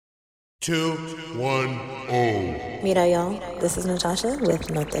210. Mira, y'all. This is Natasha with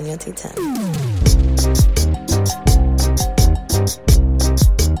Norteño 210.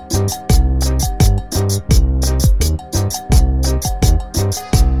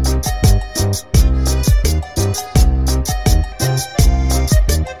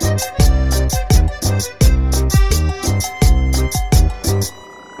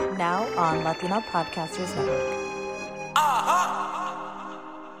 Now on Latino Podcasters Network.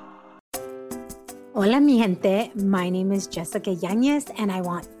 Hola, mi gente. My name is Jessica Yanez, and I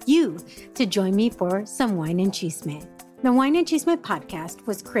want you to join me for some Wine and Chisme. The Wine and Chisme podcast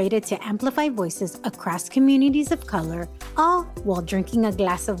was created to amplify voices across communities of color, all while drinking a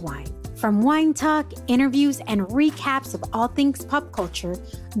glass of wine. From wine talk, interviews, and recaps of all things pop culture,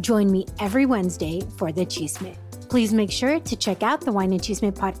 join me every Wednesday for the Chisme. Please make sure to check out the Wine and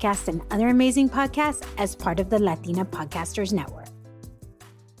Chisme podcast and other amazing podcasts as part of the Latina Podcasters Network.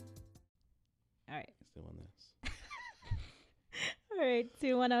 All right,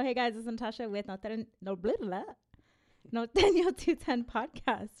 210. Hey guys, it's Natasha with Norteño 210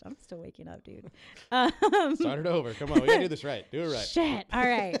 podcast. I'm still waking up, dude. Start it over. Come on, we gotta do this right. Do it right. Shit. All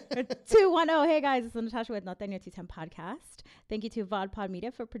right. 210. Hey guys, it's Natasha with Norteño 210 podcast. Thank you to VodPod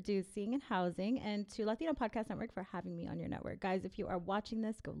Media for producing and housing, and to Latino Podcast Network for having me on your network. Guys, if you are watching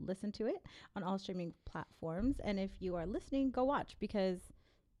this, go listen to it on all streaming platforms. And if you are listening, go watch, because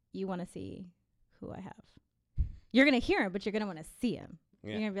you want to see who I have. You're going to hear him, but you're going to want to see him. Yeah.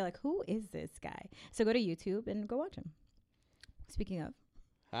 You're going to be like, who is this guy? So go to YouTube and go watch him. Speaking of.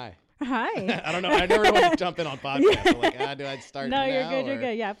 Hi. I don't know. I never want to jump in on podcasts. I'm like, do I start No, now, you're good. You're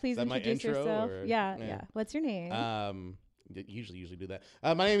good. Yeah, please is that introduce my intro, yourself. Or, Yeah. What's your name? Usually do that.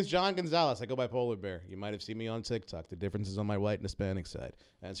 My name is John Gonzalez. I go by Polar Bear. You might have seen me on TikTok. The difference is on my white and Hispanic side.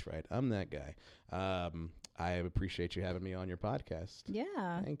 That's right. I'm that guy. I appreciate you having me on your podcast.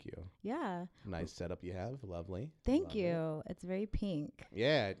 Yeah. Thank you. Yeah. Nice setup you have. Lovely. Thank you. It's very pink.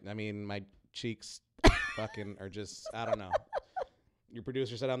 Yeah. I mean, my cheeks fucking are just, I don't know. Your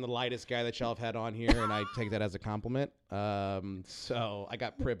producer said I'm the lightest guy that y'all have had on here, and I take that as a compliment. So I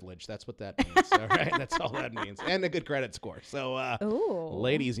got privilege. That's what that means. All right, that's all that means, and a good credit score. So,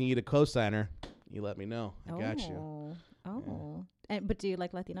 ladies, you need a cosigner. You let me know. I got you. Oh. Yeah. But do you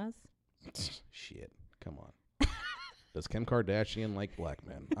like Latinas? Shit, come on. Does Kim Kardashian like black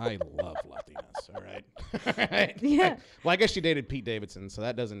men? I love Latinas. All right. All right. Yeah. Well, I guess she dated Pete Davidson, so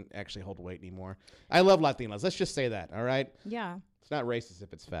that doesn't actually hold weight anymore. I love Latinas. Let's just say that. All right. Yeah. It's not racist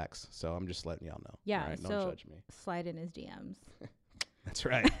if it's facts, so I'm just letting y'all know. Yeah, all right? so Don't judge me. Slide in his DMs. That's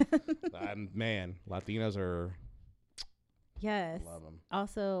right. Man, Latinos are... Yes. Love them.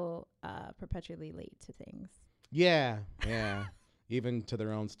 Also, perpetually late to things. Yeah. Even to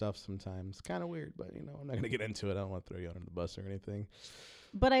their own stuff sometimes. Kind of weird, but, I'm not going to get into it. I don't want to throw you under the bus or anything.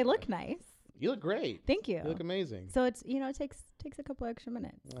 But I look nice. You look great. Thank you. You look amazing. So it's, it takes a couple extra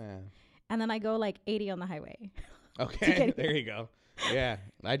minutes. Yeah. And then I go like 80 on the highway. Okay, there you go. Yeah,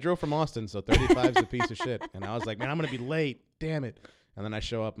 I drove from Austin, so 35's a piece of shit. And I was like, man, I'm going to be late. Damn it. And then I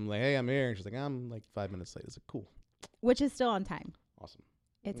show up and I'm like, hey, I'm here. And she's like, I'm like 5 minutes late. I was like, cool. Which is still on time. Awesome.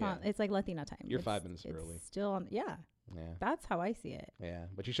 It's on. It's like Latina time. You're 5 minutes early. Still on. Yeah. Yeah. That's how I see it. Yeah,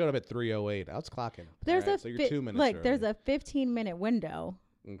 but you showed up at 3:08. I was clocking. There's so you're 2 minutes early. There's a 15-minute window.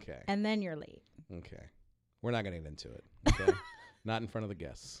 Okay. And then you're late. Okay. We're not going to get into it. Okay. Not in front of the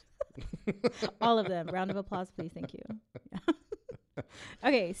guests. All of them. Round of applause, please. Thank you.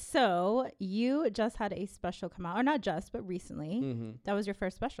 Okay, so you just had a special come out, or not just, but recently. Mm-hmm. That was your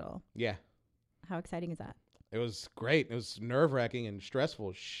first special. Yeah. How exciting is that? It was great. It was nerve-wracking and stressful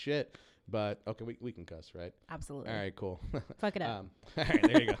as shit. But okay, we can cuss, right? Absolutely. All right, cool. Fuck it up. All right,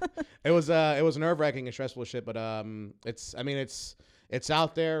 there you go. It was nerve-wracking and stressful as shit, but it's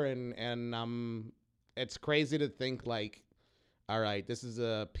out there, and it's crazy to think like, all right, this is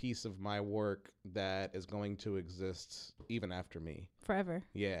a piece of my work that is going to exist even after me. Forever.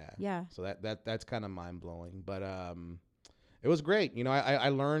 Yeah. Yeah. So that's kind of mind-blowing, but it was great. I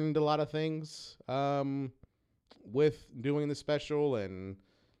learned a lot of things with doing the special, and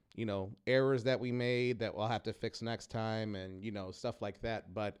errors that we made that we'll have to fix next time, and stuff like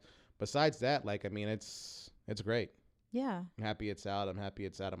that. But besides that, it's great. Yeah. I'm happy it's out. I'm happy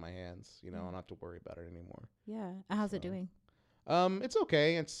it's out of my hands. I don't have to worry about it anymore. Yeah. How's it doing? It's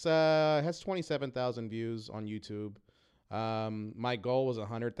okay. It's has 27,000 views on YouTube. My goal was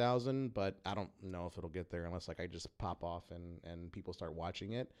 100,000, but I don't know if it'll get there unless I just pop off and people start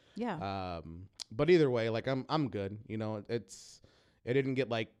watching it. Yeah. But either way, I'm good. It didn't get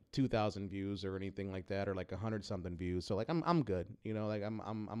 2,000 views or anything like that, or 100 something views. So I'm good.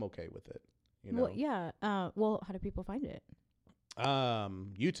 I'm okay with it. Well, yeah. Well, how do people find it?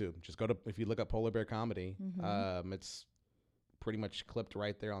 YouTube. Just go to, if you look up Polar Bear Comedy, Mm-hmm. it's pretty much clipped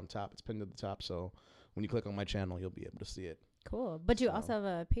right there on top. It's pinned to the top. So when you click on my channel, you'll be able to see it. Cool. But you So- also have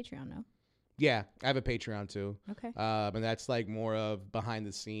a Patreon, no? Yeah, I have a Patreon too. Okay. And that's like more of behind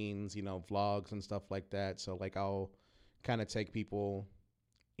the scenes, vlogs and stuff like that. So like I'll kind of take people,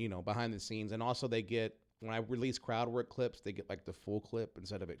 behind the scenes. And also they get, when I release crowd work clips, they get like the full clip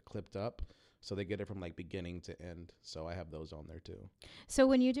instead of it clipped up. So they get it from like beginning to end. So I have those on there too. So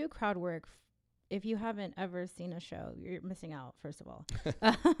when you do crowd work, if you haven't ever seen a show, you're missing out, first of all.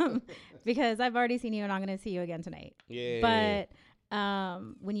 Because I've already seen you and I'm going to see you again tonight. Yeah.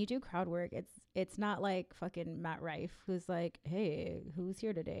 But when you do crowd work, it's not like fucking Matt Rife who's like, hey, who's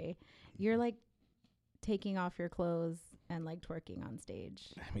here today? You're like taking off your clothes and like twerking on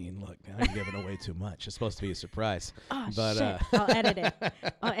stage. I mean, look, now I'm giving away too much. It's supposed to be a surprise. Oh, But, shit. I'll edit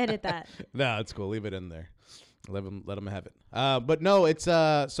it. I'll edit that. No, it's cool. Leave it in there. Let them have it. But no, it's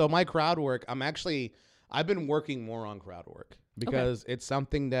so my crowd work. I've been working more on crowd work because it's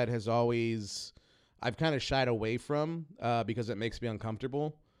something that I've kind of shied away from because it makes me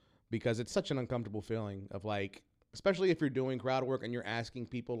uncomfortable, because it's such an uncomfortable feeling of like, especially if you're doing crowd work and you're asking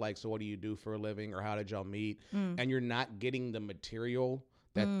people like, so what do you do for a living, or how did y'all meet? And you're not getting the material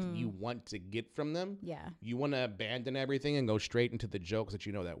that you want to get from them. Yeah. You want to abandon everything and go straight into the jokes that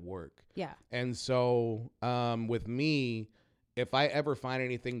that work. Yeah. And so with me, if I ever find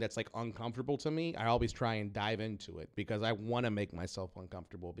anything that's like uncomfortable to me, I always try and dive into it because I want to make myself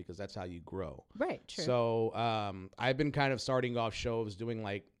uncomfortable, because that's how you grow. Right. True. So I've been kind of starting off shows doing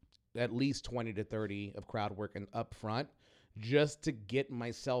like at least 20 to 30 of crowd work and up front, just to get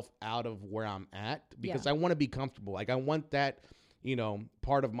myself out of where I'm at, because I want to be comfortable. Like I want that,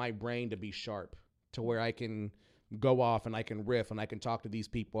 part of my brain to be sharp to where I can go off and I can riff and I can talk to these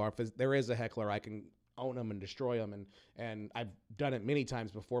people. Or if there is a heckler, I can own them and destroy them. And I've done it many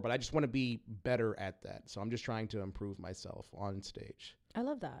times before, but I just want to be better at that. So I'm just trying to improve myself on stage. I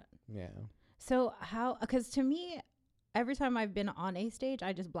love that. Yeah. So because to me, every time I've been on a stage,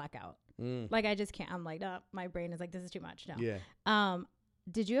 I just black out. Like I just can't. I'm like, oh, my brain is like, this is too much. No. Yeah.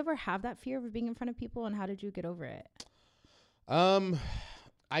 Did you ever have that fear of being in front of people, and how did you get over it?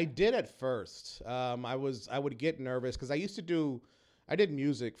 I did at first. I would get nervous because I did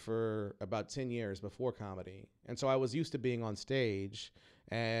music for about 10 years before comedy. And so I was used to being on stage,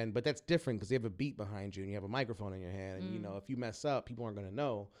 but that's different because you have a beat behind you and you have a microphone in your hand. And, if you mess up, people aren't going to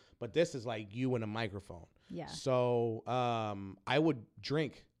know. But this is like you and a microphone. Yeah. So I would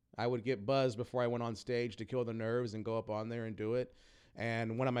drink. I would get buzzed before I went on stage to kill the nerves and go up on there and do it.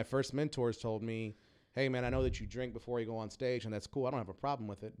 And one of my first mentors told me, hey, man, I know that you drink before you go on stage, and that's cool. I don't have a problem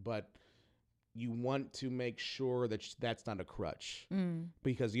with it. But you want to make sure that that's not a crutch,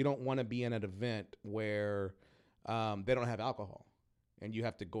 because you don't want to be in an event where they don't have alcohol and you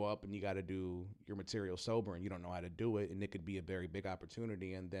have to go up and you got to do your material sober and you don't know how to do it. And it could be a very big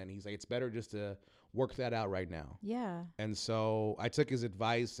opportunity. And then he's like, it's better just to work that out right now. Yeah. And so I took his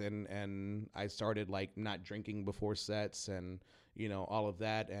advice and I started like not drinking before sets and, all of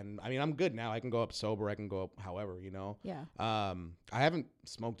that. And I mean, I'm good now. I can go up sober. I can go up however, Yeah. I haven't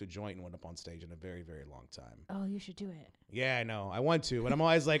smoked a joint and went up on stage in a very, very long time. Oh, you should do it. Yeah, I know. I want to. But I'm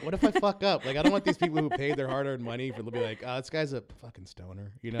always like, what if I fuck up? Like, I don't want these people who paid their hard-earned money to be like, oh, this guy's a fucking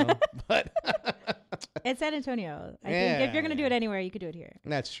stoner, But It's San Antonio. I think if you're going to do it anywhere, you could do it here.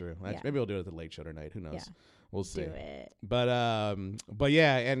 that's true. Maybe we'll do it at the Late Show tonight. Who knows? Yeah. We'll see. Do it. But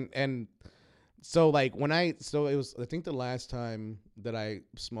yeah, and so like I think the last time that I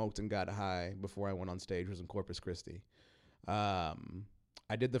smoked and got high before I went on stage was in Corpus Christi. I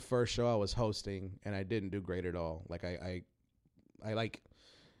did the first show I was hosting and I didn't do great at all. Like I like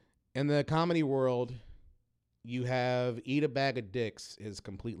in the comedy world, you have eat a bag of dicks is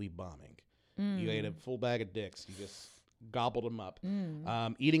completely bombing. You ate a full bag of dicks. You just gobbled them up.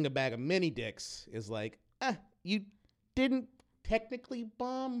 Eating a bag of mini dicks is like, you didn't technically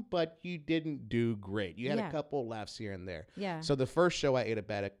bomb, but you didn't do great. You had a couple laughs here and there. Yeah. So the first show I ate a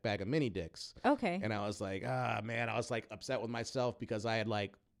bag of mini dicks. Okay. And I was like, man, I was like upset with myself because I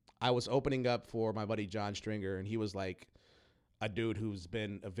was opening up for my buddy John Stringer, and he was like a dude who's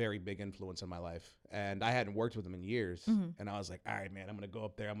been a very big influence in my life. And I hadn't worked with him in years. And I was like, all right, man, I'm going to go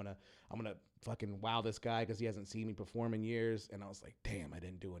up there. I'm going to fucking wow this guy because he hasn't seen me perform in years. And I was like, damn, I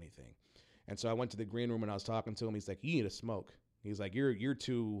didn't do anything. And so I went to the green room and I was talking to him. He's like, you need to smoke. He's like, you're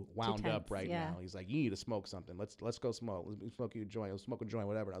too wound up right now. He's like, you need to smoke something. Let's go smoke. Let's smoke you a joint. Let's smoke a joint,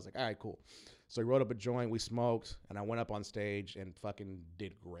 whatever. And I was like, all right, cool. So he wrote up a joint. We smoked, and I went up on stage and fucking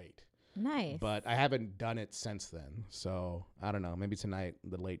did great. Nice. But I haven't done it since then. So I don't know. Maybe tonight,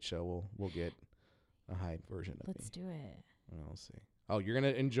 the Late Show, we'll get a high version of Let's me. do it. Well, let's see. Oh, you're gonna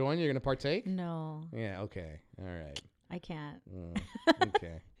enjoy? You're gonna partake? No, Yeah. Okay. All right. I can't.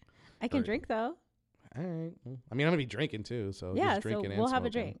 Okay. I can Or- drink though. All right. Well, I mean, I'm gonna be drinking too, so Yeah, just so drinking and we'll have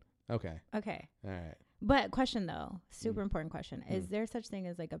a smoking. drink. Okay. Okay. All right. But question though, super important question: is there such thing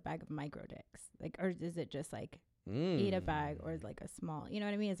as like a bag of micro dicks, like, or is it just like eat a bag or like a small? You know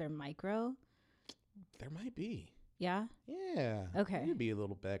what I mean? Is there micro? There might be. Yeah. Yeah. Okay. Could be a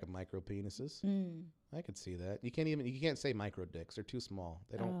little bag of micro penises. I could see that. You can't say micro dicks. They're too small.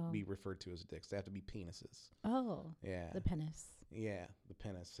 They don't be referred to as dicks. They have to be penises. Oh. Yeah. The penis. Yeah, the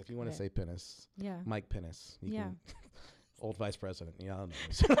penis. If you want to Okay. say penis, Yeah. Mike Penis. You Yeah. can- old vice president. Yeah. I'll know.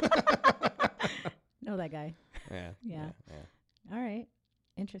 Know that guy. Yeah. Yeah. Yeah. All right.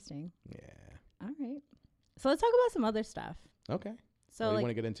 Interesting. Yeah. All right. So let's talk about some other stuff. Okay. So what do you like, want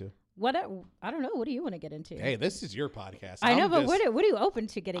to get into? I don't know. What do you want to get into? Hey, this is your podcast. I know, I'm but just- what are you open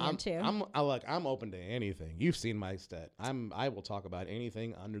to getting into? I'm open to anything. You've seen my set. I will talk about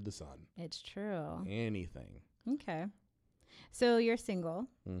anything under the sun. It's true. Anything. Okay. So you're single.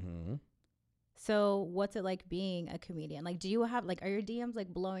 Mm-hmm. So what's it like being a comedian? Like, do you have like, are your DMs like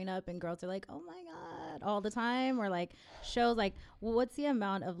blowing up and girls are like, oh my God, all the time? Or like shows like, what's the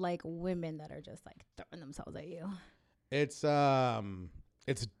amount of like women that are just like throwing themselves at you? It's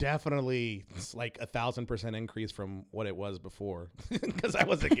definitely like 1,000% increase from what it was before, because I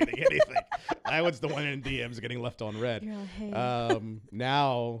wasn't getting anything. I was the one in DMs getting left on red. You're like, hey.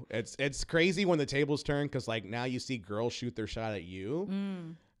 Now it's crazy when the tables turn, because like now you see girls shoot their shot at you.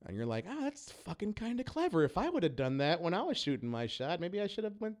 And you're like, that's fucking kind of clever. If I would have done that when I was shooting my shot, maybe I should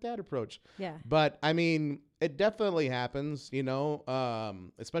have went that approach. Yeah. But I mean, it definitely happens, you know,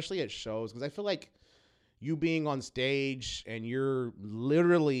 especially at shows, because I feel like you being on stage and you're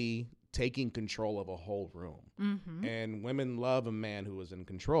literally taking control of a whole room. Mm-hmm. And women love a man who is in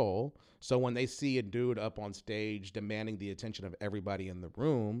control. So when they see a dude up on stage demanding the attention of everybody in the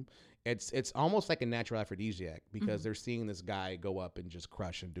room, it's almost like a natural aphrodisiac, because they're seeing this guy go up and just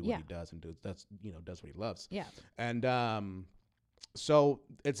crush and do what he does and does what he loves. Yeah. And so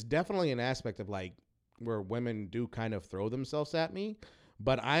it's definitely an aspect of like where women do kind of throw themselves at me,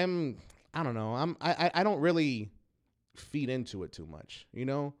 but I don't know. I don't really feed into it too much, you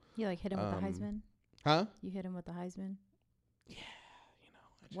know? You like hit him with the Heisman? Huh? You hit him with the Heisman? Yeah, you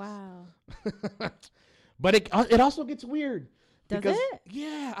know. Wow. But it also gets weird. Does because, it?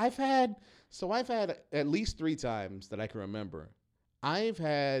 Yeah, I've had at least 3 times that I can remember. I've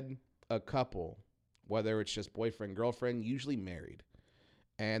had a couple, whether it's just boyfriend, girlfriend, usually married,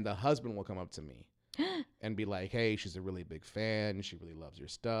 and the husband will come up to me and be like, hey, she's a really big fan. She really loves your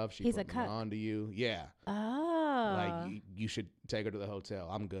stuff. She He's a put me cuck. on to you. Yeah. Oh. Like you should take her to the hotel.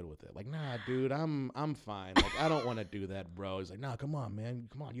 I'm good with it. Like, nah, dude, I'm fine. Like, I don't want to do that, bro. He's like, nah, come on, man.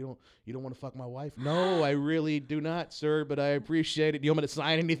 Come on. You don't want to fuck my wife? No, I really do not, sir, but I appreciate it. You want me to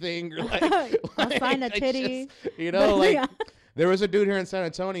sign anything? Or I'll sign a I titty. just, you know, like Yeah. there was a dude here in San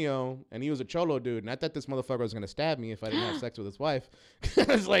Antonio, and he was a cholo dude, and I thought this motherfucker was gonna stab me if I didn't have sex with his wife.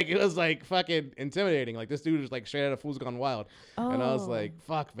 it was like fucking intimidating. Like, this dude was like straight out of Fools Gone Wild, and I was Oh. like,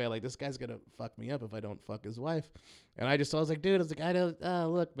 fuck, man, like this guy's gonna fuck me up if I don't fuck his wife. And I was like, dude, I don't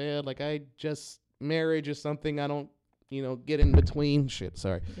look, man, like marriage is something I don't, get in between shit.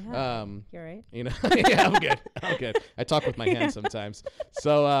 Sorry. Yeah. You're right. Yeah, I'm good. I talk with my hands sometimes.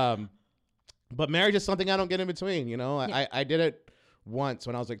 So, but marriage is something I don't get in between, Yeah. I did it once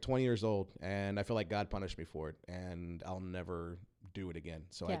when I was like 20 years old, and I feel like God punished me for it, and I'll never do it again.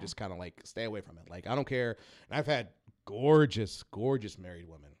 So I Yeah. just kind of like stay away from it. Like, I don't care. And I've had gorgeous married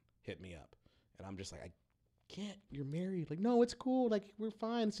women hit me up, and I'm just like, I can't, you're married. Like, no, it's cool. Like, we're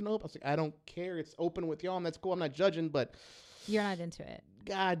fine. It's an open. I was like, I don't care. It's open with y'all, and that's cool. I'm not judging, but You're not into it.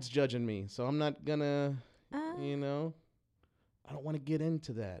 God's judging me. So I'm not gonna, Uh, I don't want to get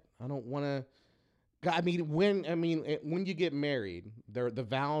into that. I don't want to. When you get married, the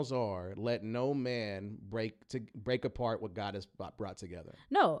vows are, let no man break apart what God has brought together.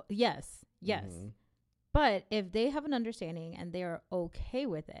 No. Yes. Mhm. But if they have an understanding and they are okay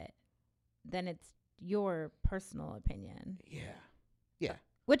with it, then it's your personal opinion, Yeah.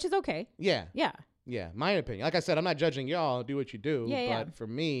 which is okay. Yeah. Yeah. Yeah. My opinion. Like I said, I'm not judging y'all. Do what you do. Yeah, yeah. But for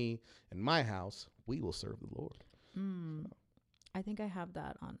me and my house, we will serve the Lord. I think I have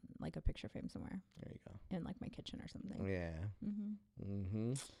that on like a picture frame somewhere There you go. in like my kitchen or something. Yeah.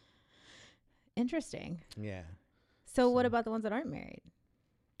 Mm-hmm. Interesting. Yeah. So what about the ones that aren't married?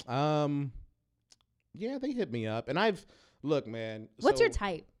 Yeah, they hit me up, and look, man. What's your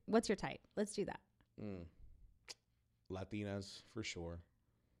type? Let's do that. Latinas for sure.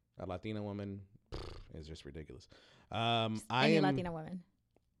 A Latina woman is just ridiculous. Any Latina woman.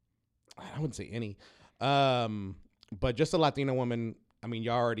 I wouldn't say any. But just a Latina woman, I mean,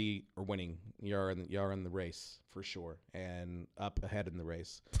 you already are winning. You're in the race for sure, and up ahead in the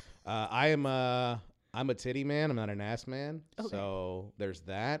race. I'm a titty man. I'm not an ass man. Okay. So there's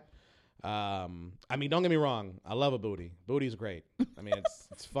that. I mean, don't get me wrong. I love a booty. Booty's great. I mean,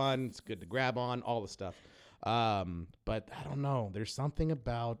 it's fun. It's good to grab on. All the stuff. But I don't know. There's something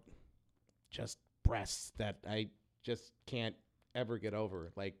about just breasts that I just can't ever get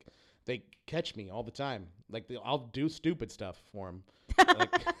over. Like, they catch me all the time. Like, I'll do stupid stuff for them.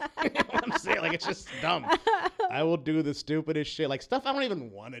 Like, you know what I'm saying? Like, it's just dumb. I will do the stupidest shit. Like, stuff I don't even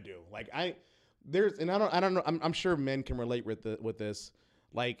want to do. Like, I don't know. I'm sure men can relate with this.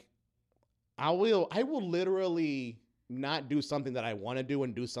 Like, I will literally not do something that I want to do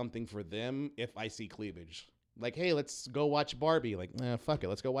and do something for them if I see cleavage. Like, hey, let's go watch Barbie. Like, fuck it,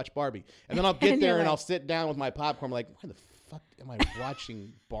 let's go watch Barbie. And then I'll get there and I'll sit down with my popcorn. I'm like, why the fuck am I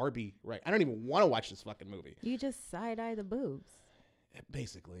watching Barbie? Right? I don't even want to watch this fucking movie. You just side eye the boobs.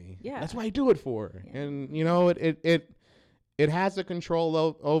 Basically, yeah. That's what I do it for. Yeah. And you know, it has a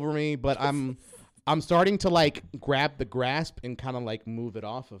control over me, but I'm starting to like grab the grasp and kind of like move it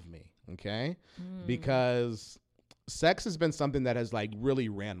off of me. Okay, because sex has been something that has like really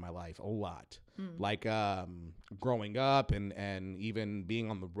ran my life a lot. Like growing up and even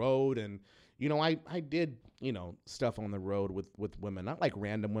being on the road, and you know, I did, you know, stuff on the road with women, not like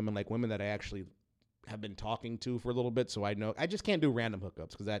random women, like women that I actually have been talking to for a little bit. So I know I just can't do random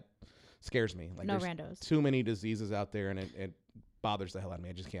hookups because that scares me. Like, no there's randos. Too many diseases out there, and it bothers the hell out of me.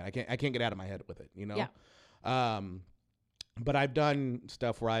 I just can't. I can't get out of my head with it. You know. Yeah. But I've done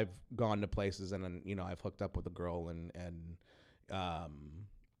stuff where I've gone to places and then, you know, I've hooked up with a girl and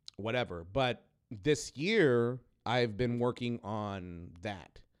whatever. But this year I've been working on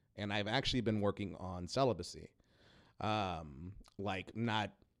that, and I've actually been working on celibacy. Like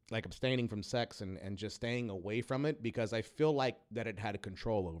not like abstaining from sex and just staying away from it because I feel like that it had a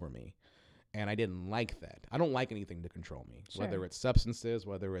control over me. And I didn't like that. I don't like anything to control me, sure. Whether it's substances,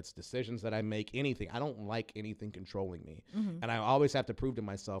 whether it's decisions that I make, anything. I don't like anything controlling me. And I always have to prove to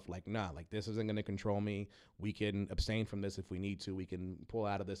myself, like, nah, like this isn't going to control me. We can abstain from this if we need to. We can pull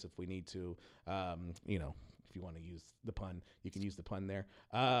out of this if we need to. You know, if you want to use the pun, you can use the pun there.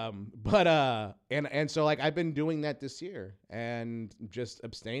 And so like I've been doing that this year and just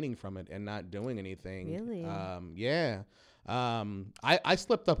abstaining from it and not doing anything. Really? Yeah. I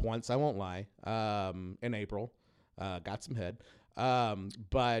slipped up once, I won't lie, in April, got some head,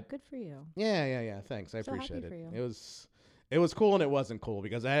 but good for you. Yeah. Thanks. I so appreciate happy it. For you. It was cool and it wasn't cool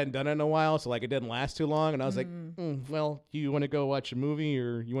because I hadn't done it in a while. So like it didn't last too long. And I was like, well, you want to go watch a movie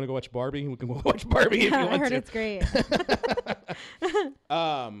or you want to go watch Barbie? We can go watch Barbie if you want I heard to. It's great.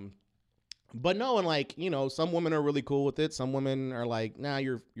 But no, and like, you know, some women are really cool with it. Some women are like, nah,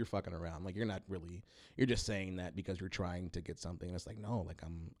 you're fucking around. Like, you're just saying that because you're trying to get something. And it's like, no, like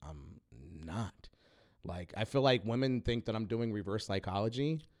I'm not. Like, I feel like women think that I'm doing reverse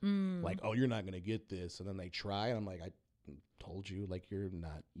psychology. Like, oh, you're not going to get this. And then they try. And I'm like, I told you, like, you're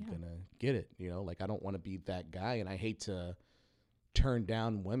not going to get it. You know, like, I don't want to be that guy. And I hate to turn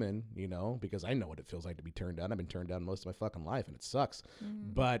down women, you know, because I know what it feels like to be turned down. I've been turned down most of my fucking life and it sucks.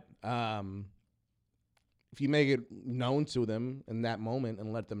 But if you make it known to them in that moment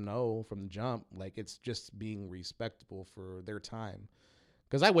and let them know from the jump, like it's just being respectable for their time.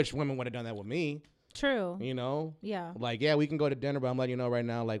 Because I wish women would have done that with me. True. You know? Yeah. Like, yeah, we can go to dinner, but I'm letting you know right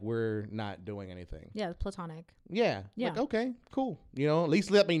now, like, we're not doing anything. Yeah, it's platonic. Yeah. Like, okay, cool. You know, at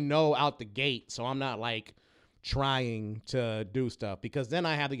least let me know out the gate so I'm not like trying to do stuff, because then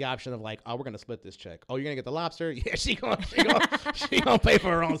I have the option of like, oh, we're gonna split this check. Oh, you're gonna get the lobster? Yeah, she gonna pay for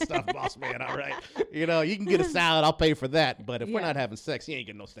her own stuff, boss man. All right, you know, you can get a salad, I'll pay for that. But if we're not having sex, you ain't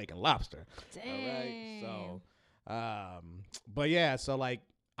getting no steak and lobster. Dang. All right, so, but yeah, so like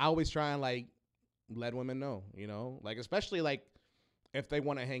I always try and like let women know, you know, like especially like if they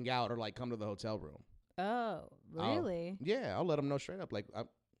want to hang out or like come to the hotel room. Oh, really? I'll let them know straight up, like.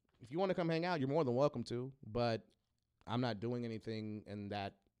 If you want to come hang out, you're more than welcome to, but I'm not doing anything in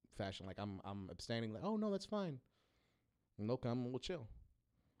that fashion. Like I'm abstaining. Like, oh no, that's fine. And they'll come and we'll chill.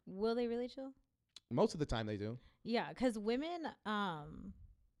 Will they really chill? Most of the time they do. Yeah, because women,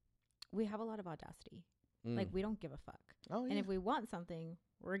 we have a lot of audacity. Like we don't give a fuck. Oh yeah. And if we want something,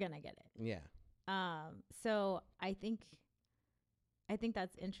 we're gonna get it. Yeah. So I think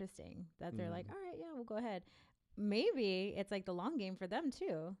that's interesting that they're like, all right, yeah, we'll go ahead. Maybe it's like the long game for them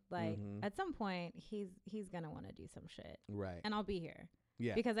too. Like at some point he's gonna want to do some shit, right? And I'll be here,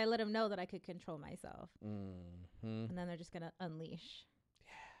 because I let him know that I could control myself, and then they're just gonna unleash.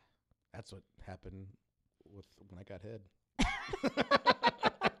 Yeah, that's what happened with when I got head.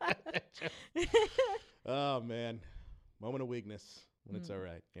 Oh man, Moment of weakness when it's all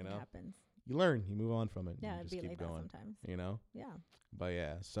right, you It know? happens. You learn, you move on from it. Yeah, you it'd just be keep like going, that sometimes. you know? Yeah. But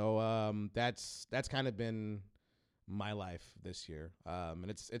yeah, so that's kind of been my life this year. And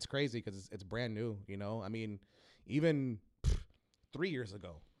it's crazy because it's brand new, you know? I mean, even 3 years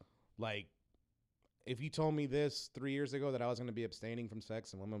ago, like, if you told me this 3 years ago that I was going to be abstaining from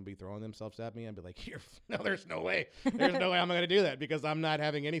sex and women would be throwing themselves at me, I'd be like, there's no way. There's no way I'm going to do that because I'm not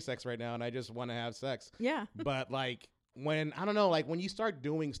having any sex right now and I just want to have sex. Yeah. But like when, I don't know, like when you start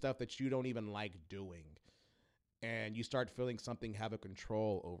doing stuff that you don't even like doing and you start feeling something have a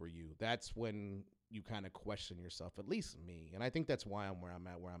control over you, that's when you kind of question yourself, at least me. And I think that's why I'm where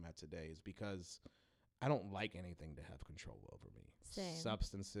I'm at today, is because I don't like anything to have control over me. Same.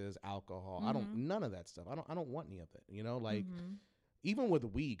 Substances, alcohol. Mhm. None of that stuff. I don't want any of it. You know, like Mhm. even with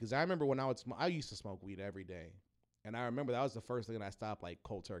weed, because I remember when I used to smoke weed every day. And I remember that was the first thing that I stopped, like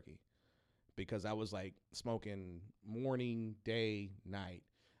cold turkey, because I was like smoking morning, day, night.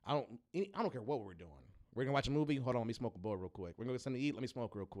 I don't care what we're doing. We're gonna watch a movie. Hold on, let me smoke a bowl real quick. We're gonna get something to eat. Let me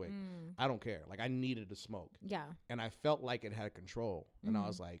smoke real quick. I don't care. Like I needed to smoke, Yeah. and I felt like it had control. And I Mhm.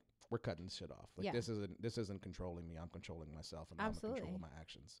 was like, we're cutting this shit off. Like Yeah. this isn't controlling me. I'm controlling myself, and I'm in Absolutely. control of my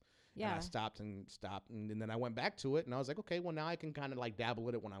actions. Yeah. And I stopped, and then I went back to it, and I was like, okay, well now I can kind of like dabble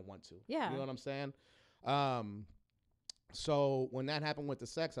with it when I want to. Yeah. You know what I'm saying? So when that happened with the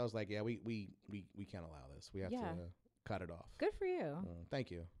sex, I was like, yeah, we can't allow this. We have Yeah. to cut it off. Good for you.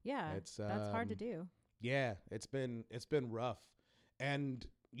 Thank you. Yeah. It's That's hard to do. Yeah, it's been rough. And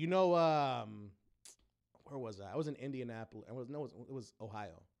you know, where was I? I was in Indianapolis. It was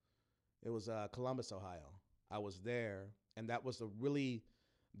Ohio. It was Columbus, Ohio. I was there, and that was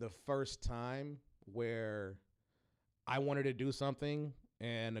the first time where I wanted to do something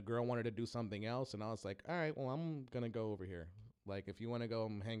and a girl wanted to do something else, and I was like, all right, well, I'm gonna go over here. Like, if you want to go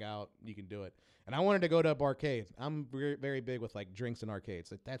and hang out, you can do it. And I wanted to go to a barcade. I'm very, very big with like drinks and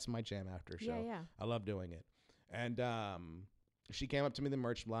arcades. Like, that's my jam after a show. Yeah, yeah. I love doing it. And she came up to me in the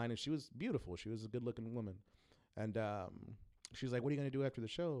merch line, and she was beautiful. She was a good-looking woman. And she was like, what are you going to do after the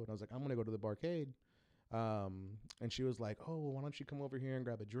show? And I was like, I'm going to go to the barcade. And she was like, oh, well, why don't you come over here and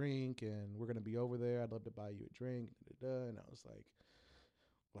grab a drink? And we're going to be over there. I'd love to buy you a drink. And I was like,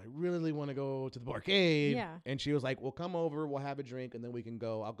 well, I really want to go to the barcade. Yeah. And she was like, well, come over. We'll have a drink, and then we can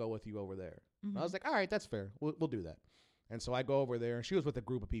go. I'll go with you over there. And I was like, all right, that's fair. We'll do that. And so I go over there, and she was with a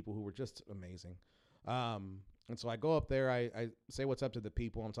group of people who were just amazing. And so I go up there. I say what's up to the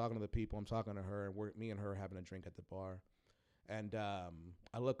people. I'm talking to the people. I'm talking to her, and me and her having a drink at the bar. And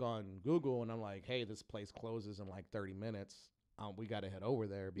I look on Google, and I'm like, hey, this place closes in like 30 minutes. We got to head over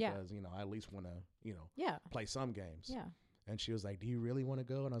there because, you know, I at least want to, Yeah. play some games. Yeah. And she was like, do you really want to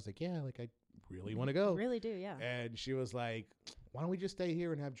go? And I was like, yeah, like I really want to go. Really do, yeah. And she was like, why don't we just stay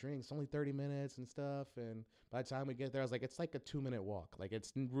here and have drinks? Only 30 minutes and stuff. And by the time we get there, I was like, it's like a 2-minute walk. Like,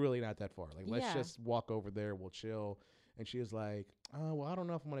 it's really not that far. Like, let's Yeah. just walk over there. We'll chill. And she was like, oh, well, I don't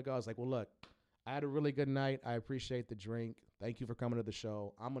know if I'm going to go. I was like, well, look, I had a really good night. I appreciate the drink. Thank you for coming to the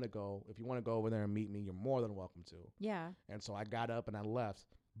show. I'm going to go. If you want to go over there and meet me, you're more than welcome to. Yeah. And so I got up and I left.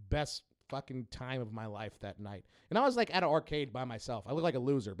 Best fucking time of my life that night. And I was like at an arcade by myself. I looked like a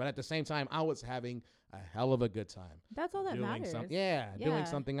loser, but at the same time, I was having a hell of a good time. That's all that doing matters. doing Yeah.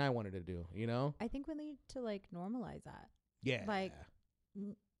 something I wanted to do, you know? I think we need to like normalize that. Yeah. Like,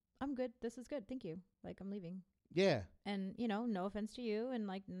 I'm good. This is good. Thank you. Like, I'm leaving. yeah. And, no offense to you and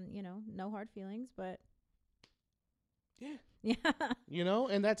like, no hard feelings, but Yeah. yeah. You know,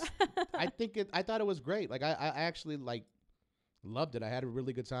 and that's I thought it was great. Like I actually like loved it. I had a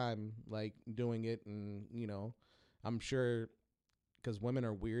really good time like doing it, and I'm sure because women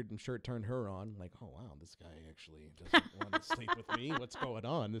are weird, I'm sure it turned her on. Like, oh wow, this guy actually doesn't want to sleep with me. What's going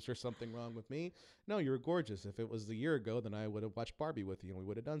on? Is there something wrong with me? No, you're gorgeous. If it was a year ago, then I would have watched Barbie with you and we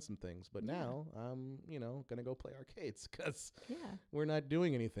would have done some things. But Yeah. now I'm, gonna go play arcades because Yeah. we're not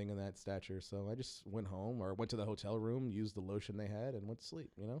doing anything in that stature. So I just went home or went to the hotel room, used the lotion they had, and went to sleep.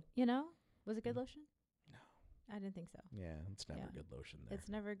 Was it good lotion? No. I didn't think so. Yeah, it's never Yeah. good lotion there. It's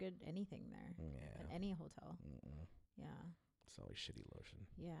never good anything there Yeah. at any hotel. Mm-mm. Yeah. It's always shitty lotion.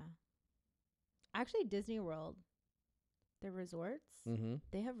 Yeah. Actually, Disney World, their resorts, Mm-hmm.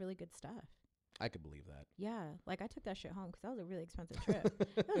 they have really good stuff. I could believe that. Yeah. Like, I took that shit home because that was a really expensive trip.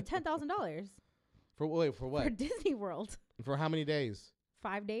 It was $10,000 For what? for Disney World. For how many days?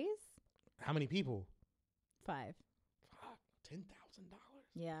 5 days? How many people? 5. Fuck, $10,000.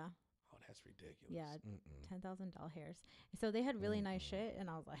 Yeah. Oh, that's ridiculous. Yeah. Mm-mm. $10,000 hairs. So they had really nice shit, and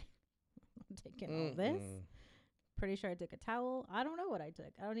I was like, I'm taking all this. Mm-mm. Pretty sure I took a towel. I don't know what I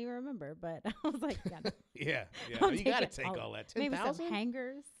took. I don't even remember, but I was like, yeah, Yeah. I'm You got to taking take all that. maybe some 10,000.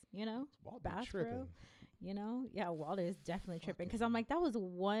 hangers, Tripping. bathrobe. you know? Yeah, Waldo is definitely tripping because I'm like, that was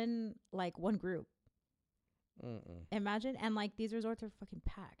one group. Imagine. And like these resorts are fucking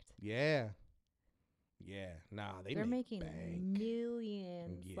packed. Yeah. Yeah. Nah, they're making bank.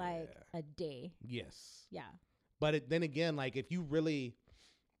 Millions like a day. Yes. Yeah. But then again, like if you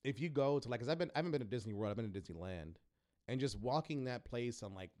go to like, cause I haven't been to Disney World, I've been to Disneyland, and just walking that place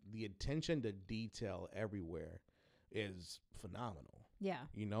on like the attention to detail everywhere is phenomenal. Yeah.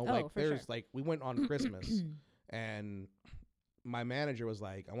 You know, like there's like, we went on Christmas and my manager was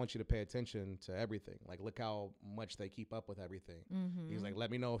like, I want you to pay attention to everything. Like, look how much they keep up with everything. He's like,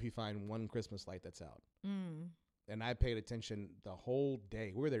 let me know if you find one Christmas light that's out. And I paid attention the whole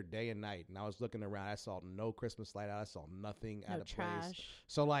day. We were there day and night. And I was looking around. I saw no Christmas light out. I saw nothing out of place.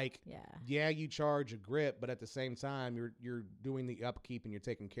 So like, yeah, you charge a grip, but at the same time, you're doing the upkeep and you're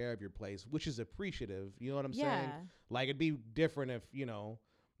taking care of your place, which is appreciative. You know what I'm saying? Like, it'd be different if, you know,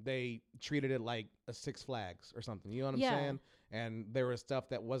 they treated it like a Six Flags or something. You know what I'm saying? And there was stuff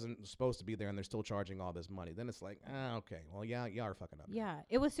that wasn't supposed to be there and they're still charging all this money. Then it's like, okay, well, yeah, y'all are fucking up. Yeah,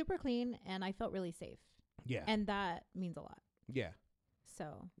 it was super clean and I felt really safe. Yeah. And that means a lot. Yeah. So.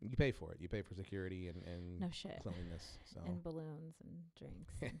 You pay for it. You pay for security and no shit. Cleanliness. So. And balloons and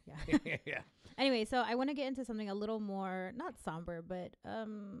drinks. And Yeah. Anyway, so I want to get into something a little more, not somber, but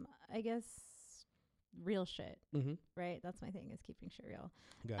I guess real shit. Right? That's my thing, is keeping shit real.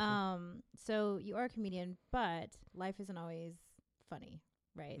 Gotcha. So you are a comedian, but life isn't always funny,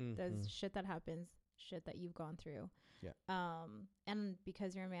 right? There's shit that happens, shit that you've gone through. Yeah. And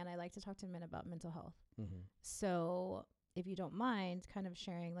because you're a man, I like to talk to men about mental health. So if you don't mind kind of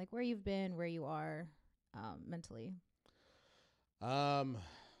sharing like where you've been, where you are mentally.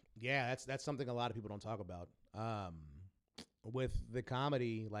 Yeah, that's something a lot of people don't talk about. With the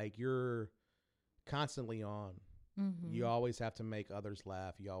comedy, like, you're constantly on. You always have to make others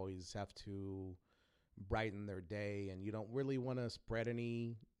laugh. You always have to brighten their day, and you don't really want to spread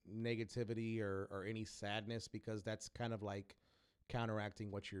any negativity or any sadness, because that's kind of like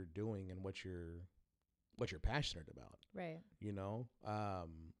counteracting what you're doing and what you're passionate about. Right. You know?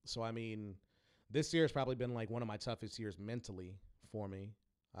 So I mean, this year has probably been like one of my toughest years mentally for me.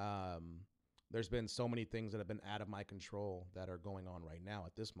 There's been so many things that have been out of my control that are going on right now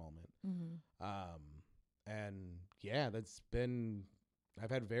at this moment. And yeah,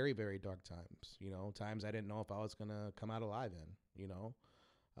 I've had very, very dark times, you know, times I didn't know if I was going to come out alive in, you know?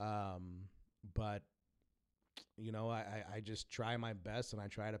 But you know, I just try my best and I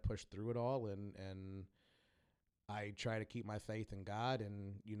try to push through it all, and I try to keep my faith in God.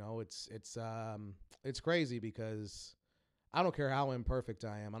 And, you know, it's crazy because I don't care how imperfect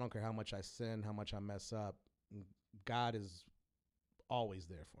I am. I don't care how much I sin, how much I mess up. God is always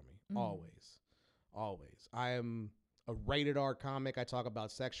there for me. Always. I am a rated R comic. I talk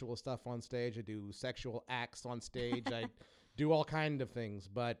about sexual stuff on stage. I do sexual acts on stage. I do all kinds of things,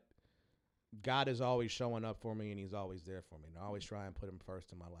 but God is always showing up for me, and he's always there for me. And I always try and put him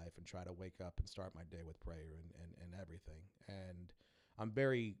first in my life and try to wake up and start my day with prayer and everything. And I'm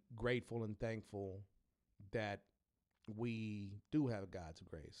very grateful and thankful that we do have God's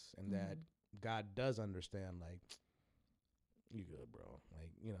grace, and that God does understand, like, you good, bro.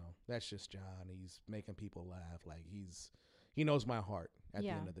 Like, you know, that's just John. He's making people laugh. Like, he knows my heart at the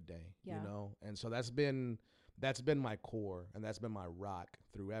end of the day, you know? And so that's been my core, and that's been my rock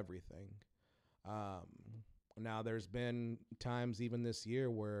through everything. Now there's been times even this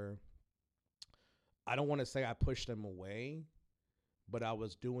year where I don't want to say I pushed him away, but I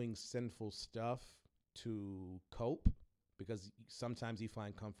was doing sinful stuff to cope, because sometimes you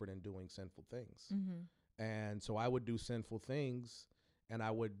find comfort in doing sinful things. And so I would do sinful things, and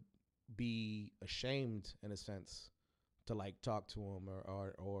I would be ashamed in a sense to like talk to him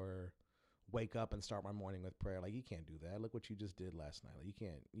or wake up and start my morning with prayer. Like, you can't do that. Look what you just did last night. Like, you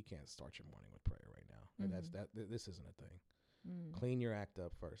can't start your morning with prayer right now. Like, this isn't a thing. Clean your act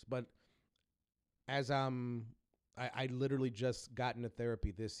up first. But as I literally just got into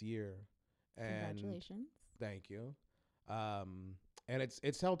therapy this year. And congratulations. Thank you. And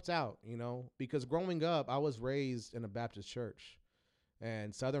it's helped out, you know, because growing up, I was raised in a Baptist church,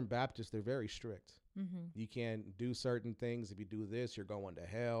 and Southern Baptists, they're very strict. You can't do certain things. If you do this, you're going to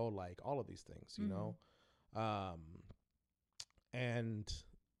hell, like all of these things, you know? And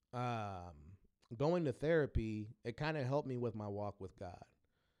going to therapy, it kind of helped me with my walk with God,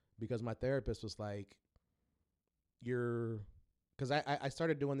 because my therapist was like, because I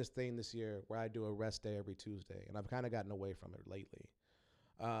started doing this thing this year where I do a rest day every Tuesday, and I've kind of gotten away from it lately.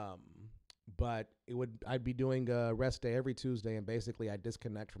 But I'd be doing a rest day every Tuesday, and basically I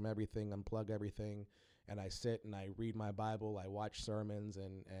disconnect from everything, unplug everything, and I sit and I read my Bible. I watch sermons,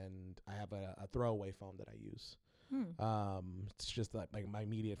 and I have a throwaway phone that I use. It's just like my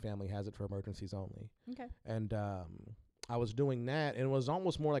immediate family has it for emergencies only. Okay. And I was doing that, and it was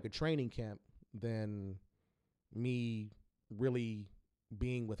almost more like a training camp than me really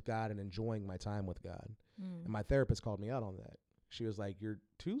being with God and enjoying my time with God. And my therapist called me out on that. She was like, your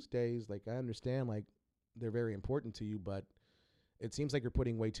Tuesdays, like, I understand, like, they're very important to you, but it seems like you're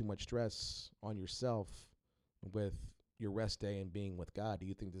putting way too much stress on yourself with your rest day and being with God. Do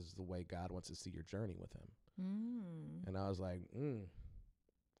you think this is the way God wants to see your journey with him? And I was like,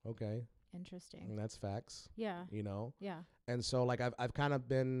 okay. Interesting. And that's facts. Yeah. You know? Yeah. And so, like, I've kind of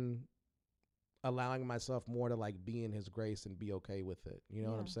been allowing myself more to, like, be in his grace and be okay with it. You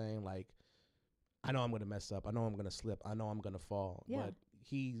know what I'm saying? Like, I know I'm going to mess up. I know I'm going to slip. I know I'm going to fall. Yeah. But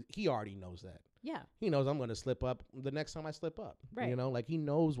he already knows that. Yeah. He knows I'm going to slip up the next time I slip up. Right. You know, like, he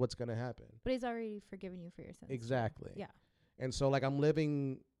knows what's going to happen. But he's already forgiven you for your sins. Exactly. Yeah. And so, like, I'm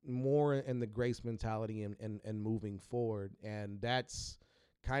living more in the grace mentality and moving forward. And that's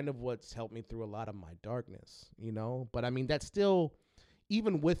kind of what's helped me through a lot of my darkness, you know? But, I mean, that's still,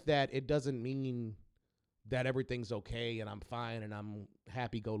 even with that, it doesn't mean that everything's okay and I'm fine and I'm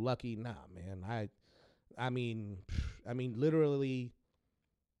happy-go-lucky. Nah, man. I mean, literally,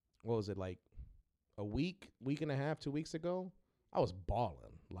 what was it, like a week and a half, 2 weeks ago? I was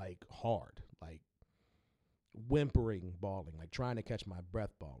bawling, like, hard, like, whimpering, bawling, like trying to catch my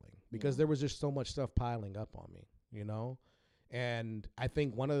breath, bawling, because there was just so much stuff piling up on me, you know? And I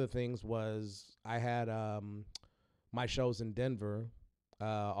think one of the things was I had my shows in Denver,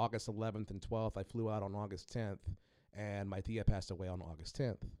 August 11th and 12th. I flew out on August 10th, and my tia passed away on August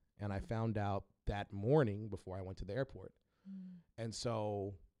 10th. And I found out that morning before I went to the airport. And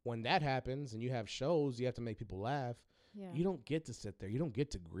so when that happens and you have shows, you have to make people laugh. Yeah. You don't get to sit there. You don't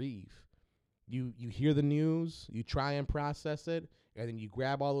get to grieve. You hear the news, you try and process it, and then you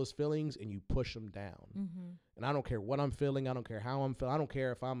grab all those feelings and you push them down. And I don't care what I'm feeling. I don't care how I'm feeling. I don't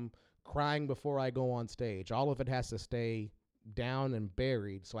care if I'm crying before I go on stage. All of it has to stay down and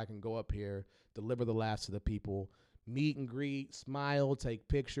buried so I can go up here, deliver the laughs to the people, meet and greet, smile, take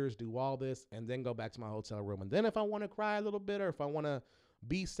pictures, do all this, and then go back to my hotel room. And then if I want to cry a little bit or if I want to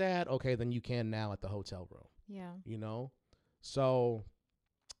be sad, okay, then you can now at the hotel room. Yeah. You know? So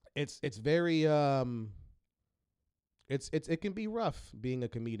it's very it can be rough being a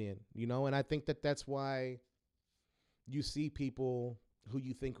comedian, you know? And I think that's why you see people who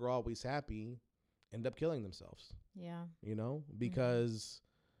you think are always happy end up killing themselves. Yeah. You know, because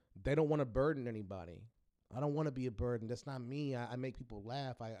they don't want to burden anybody. I don't want to be a burden. That's not me. I make people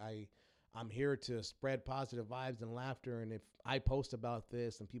laugh. I'm here to spread positive vibes and laughter. And if I post about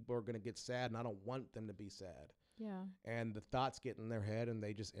this and people are going to get sad, and I don't want them to be sad. Yeah. And the thoughts get in their head and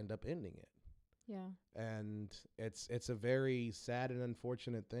they just end up ending it. Yeah. And it's a very sad and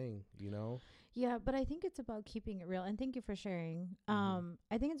unfortunate thing, you know? Yeah, but I think it's about keeping it real. And thank you for sharing.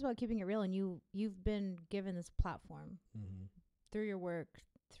 I think it's about keeping it real. And you've been given this platform through your work,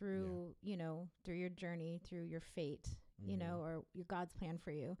 through, you know, through your journey, through your fate, you know, or your God's plan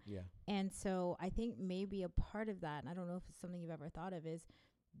for you. Yeah. And so I think maybe a part of that, and I don't know if it's something you've ever thought of, is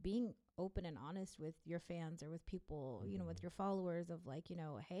being open and honest with your fans or with people, you know, with your followers of like, you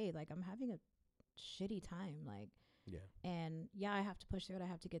know, hey, like I'm having a shitty time. Like, yeah. And yeah, I have to push through it. I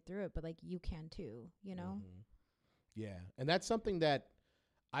have to get through it, but like you can too, you know? Yeah. And that's something that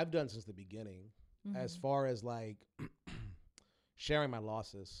I've done since the beginning, as far as like sharing my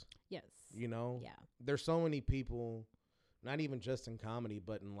losses. Yes. You know? Yeah. There's so many people, not even just in comedy,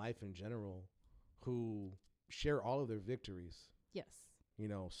 but in life in general, who share all of their victories. Yes. You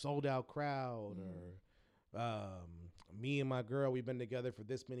know, sold out crowd, or me and my girl, we've been together for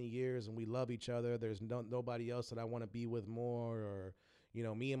this many years and we love each other. There's nobody else that I want to be with more. Or, you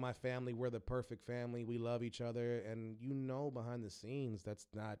know, me and my family, we're the perfect family. We love each other. And you know, behind the scenes, that's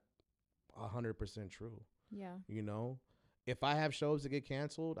not 100% true. Yeah. You know, if I have shows that get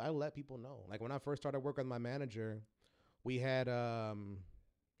canceled, I let people know. Like when I first started working with my manager, we had, I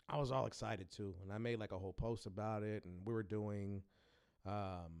was all excited too. And I made like a whole post about it. And we were doing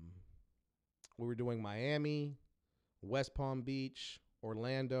Miami, West Palm Beach,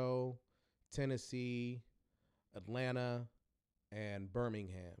 Orlando, Tennessee, Atlanta, and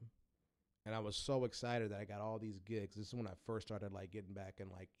Birmingham. And I was so excited that I got all these gigs. This is when I first started like getting back and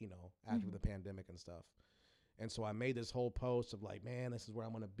like, you know, after the pandemic and stuff. And so I made this whole post of like, man, this is where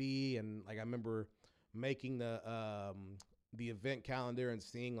I'm going to be. And like, I remember making the event calendar and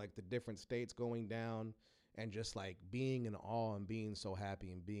seeing like the different states going down and just like being in awe and being so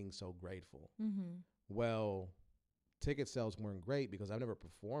happy and being so grateful. Well, ticket sales weren't great because I've never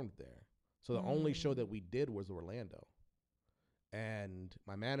performed there. So the only show that we did was Orlando. And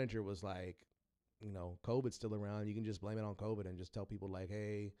my manager was like, you know, COVID's still around. You can just blame it on COVID and just tell people like,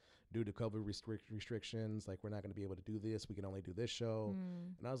 hey, due to COVID restrictions, like, we're not going to be able to do this. We can only do this show.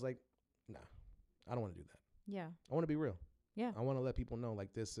 And I was like, nah, I don't want to do that. Yeah. I want to be real. Yeah. I want to let people know,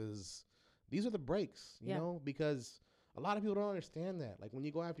 like, these are the breaks, you know, because a lot of people don't understand that. Like, when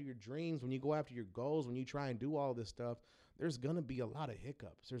you go after your dreams, when you go after your goals, when you try and do all this stuff, there's going to be a lot of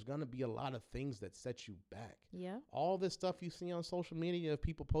hiccups. There's going to be a lot of things that set you back. Yeah. All this stuff you see on social media of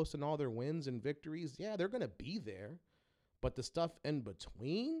people posting all their wins and victories, yeah, they're going to be there. But the stuff in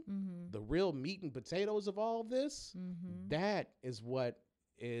between, the real meat and potatoes of all this, that is what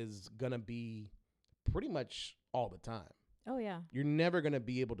is going to be pretty much all the time. Oh, yeah. You're never going to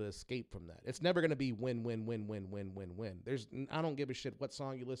be able to escape from that. It's never going to be win, win, win, win, win, win, win. I don't give a shit what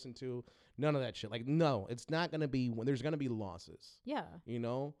song you listen to. None of that shit. Like, no, it's not going to be when there's going to be losses. Yeah. You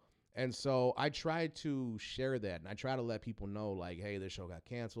know? And so I try to share that, and I try to let people know, like, hey, this show got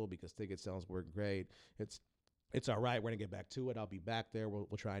canceled because ticket sales weren't great. It's all right. We're going to get back to it. I'll be back there. We'll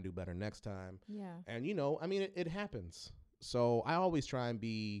try and do better next time. Yeah. And, you know, I mean, it happens. So I always try and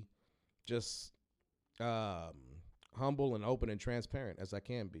be just humble and open and transparent as I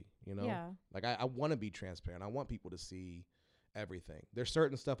can be, you know? Yeah. Like, I want to be transparent. I want people to see everything. There's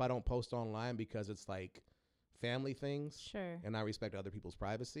certain stuff I don't post online because it's like family things. Sure. And I respect other people's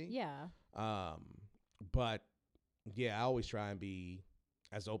privacy. Yeah. But yeah, I always try and be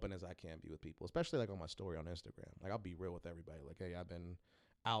as open as I can be with people, especially like on my story on Instagram. Like, I'll be real with everybody. Like, hey, I've been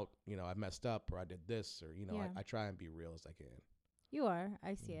out, you know, I messed up, or I did this, or, you know, I try and be real as I can. You are.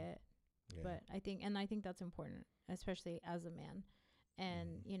 I see it. Yeah. But I think that's important, especially as a man.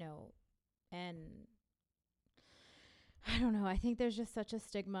 And, you know, and I don't know. I think there's just such a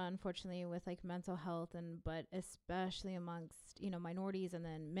stigma, unfortunately, with like mental health, but especially amongst, you know, minorities and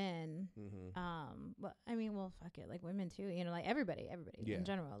then men. Well, I mean, well, fuck it, like women too, you know, like everybody in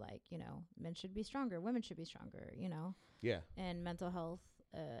general, like, you know, men should be stronger, women should be stronger, you know? Yeah. And mental health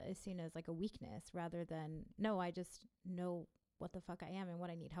is seen as like a weakness rather than, no, I just know what the fuck I am and what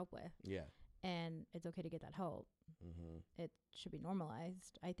I need help with. Yeah. And it's okay to get that help. It should be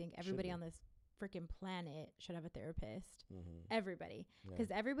normalized. I think everybody on this freaking planet should have a therapist. Everybody. Because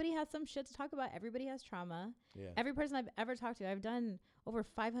everybody has some shit to talk about. Everybody has trauma. Yeah. Every person I've ever talked to, I've done over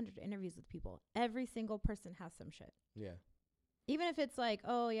 500 interviews with people. Every single person has some shit. Yeah. Even if it's like,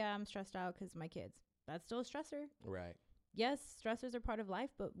 oh, yeah, I'm stressed out because my kids. That's still a stressor. Right. Yes, stressors are part of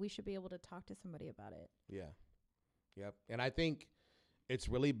life, but we should be able to talk to somebody about it. Yeah. Yep. And I think it's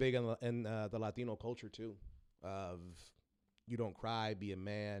really big in the Latino culture too, of you don't cry, be a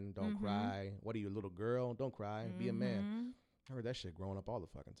man, don't cry. What are you, a little girl? Don't cry, be a man. I heard that shit growing up all the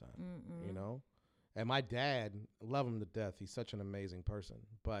fucking time, you know? And my dad, love him to death. He's such an amazing person,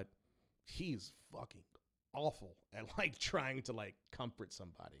 but he's fucking awful at like trying to like comfort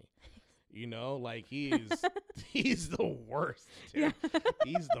somebody. You know, like he's the worst, dude. Yeah.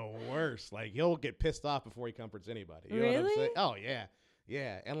 He's the worst. Like, he'll get pissed off before he comforts anybody. You know what I'm saying? Oh yeah.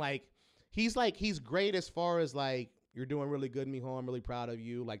 Yeah. And like he's great as far as like, you're doing really good, mijo, I'm really proud of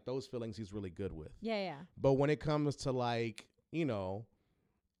you. Like, those feelings he's really good with. Yeah, yeah. But when it comes to like, you know,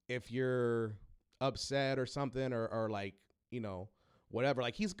 if you're upset or something or like, you know, whatever,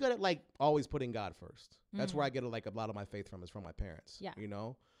 like he's good at like always putting God first. That's where I get like a lot of my faith from, is from my parents. Yeah. You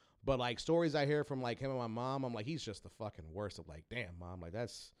know? But like stories I hear from like him and my mom, I'm like, he's just the fucking worst. Of like, damn, mom, like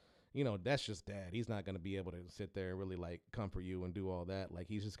that's, you know, that's just dad. He's not going to be able to sit there and really like comfort you and do all that. Like,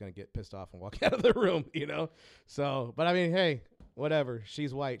 he's just going to get pissed off and walk out of the room, you know? So, but I mean, hey, whatever.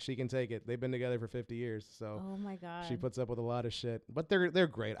 She's white. She can take it. They've been together for 50 years. So oh my God, she puts up with a lot of shit, but they're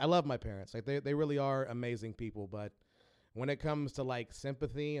great. I love my parents. Like they really are amazing people. But when it comes to like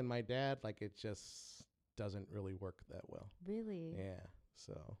sympathy and my dad, like it just doesn't really work that well. Really? Yeah.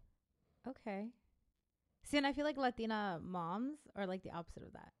 So. Okay. See, and I feel like Latina moms are like the opposite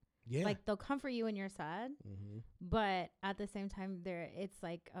of that. Yeah. Like, they'll comfort you when you're sad, but at the same time, it's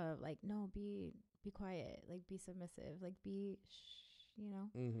like, no, be quiet, like, be submissive, like, be, you know,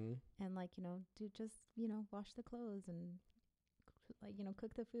 and like, you know, just, you know, wash the clothes and like, you know,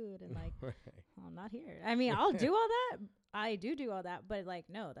 cook the food and like, right. Well, not here. I mean, I'll do all that. I do all that, but like,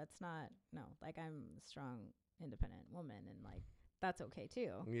 no, that's not, no, like, I'm a strong, independent woman and like, that's okay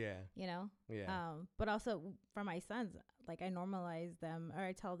too. Yeah. You know? Yeah. But also for my sons, like I normalize them, or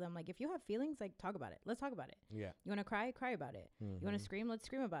I tell them like, if you have feelings, like talk about it. Let's talk about it. Yeah. You want to cry about it. You want to scream? Let's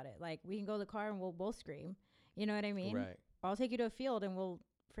scream about it. Like we can go to the car and we'll both scream. You know what I mean? Right. I'll take you to a field and we'll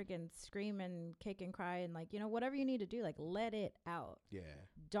freaking scream and kick and cry and like, you know, whatever you need to do, like let it out. Yeah.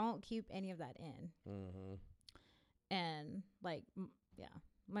 Don't keep any of that in. And like, yeah.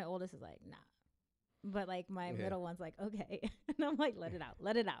 My oldest is like, nah. But like my Yeah. middle one's like, okay. And I'm like, let it out.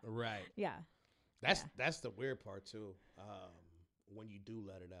 Let it out. Right. Yeah. That's the weird part too. When you do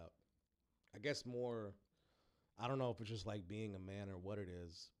let it out, I guess more. I don't know if it's just like being a man or what it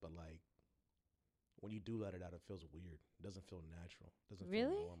is, but like when you do let it out, it feels weird. It doesn't feel natural. It doesn't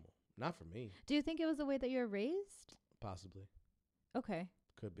Really? feel normal. Not for me. Do you think it was the way that you were raised? Possibly. Okay.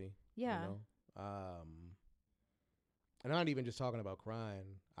 Could be. Yeah. You know? And I'm not even just talking about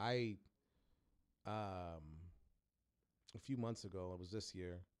crying. A few months ago, it was this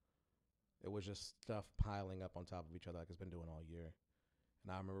year, it was just stuff piling up on top of each other like it's been doing all year.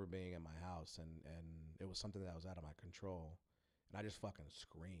 And I remember being in my house and it was something that was out of my control. And I just fucking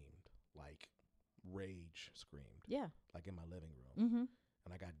screamed, like rage screamed, Yeah. like in my living room. Mm-hmm.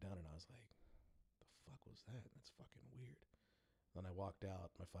 And I got done and I was like, the fuck was that? That's fucking weird. Then I walked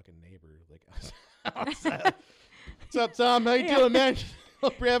out, my fucking neighbor, like, outside. What's up, Tom? How you doing, man?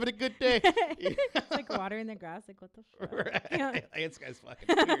 Hope you're having a good day. It's like watering the grass. Like, what the fuck? Right. Yeah. Like, this guy's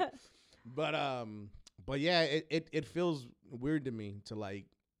fucking weird. But yeah, it feels weird to me to like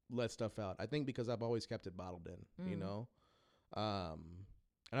let stuff out. I think because I've always kept it bottled in, you know? And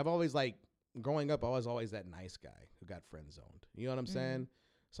I've always like, growing up, I was always that nice guy who got friend zoned. You know what I'm saying?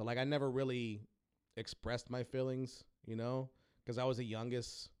 So like I never really expressed my feelings, you know? Because I was the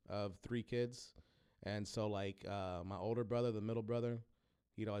youngest of 3 kids. And so, like, my older brother, the middle brother,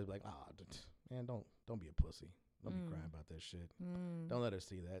 he'd always be like, man, don't be a pussy. Don't be crying about that shit. Don't let her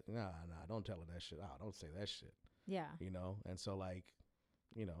see that. Nah, don't tell her that shit. Don't say that shit. Yeah. You know? And so, like,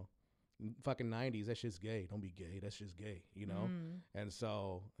 you know, fucking 90s, that shit's gay. Don't be gay. That's just gay, you know? And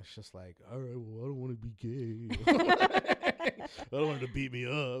so, it's just like, all right, well, I don't want to be gay. I don't want her to beat me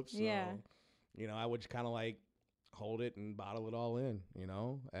up. So, you know, I would kind of, like, hold it and bottle it all in, you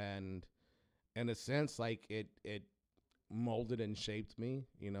know? And in a sense, like it molded and shaped me,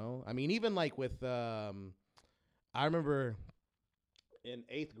 you know? I mean, even like with, I remember in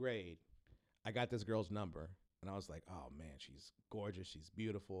 8th grade, I got this girl's number and I was like, oh man, she's gorgeous. She's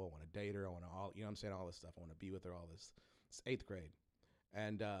beautiful. I want to date her. I want to all, you know what I'm saying? All this stuff. I want to be with her, all this. It's 8th grade.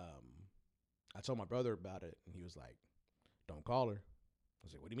 And, I told my brother about it and he was like, don't call her. I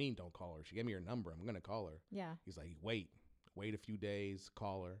was like, what do you mean don't call her? She gave me her number. I'm going to call her. Yeah. He's like, wait a few days,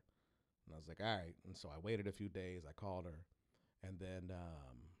 call her. And I was like, all right. And so I waited a few days. I called her. And then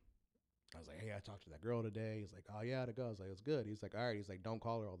I was like, hey, I talked to that girl today. He's like, oh, yeah, how'd it go? I was like, it's good. He's like, all right. He's like, don't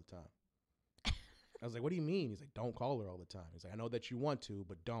call her all the time. I was like, what do you mean? He's like, don't call her all the time. He's like, I know that you want to,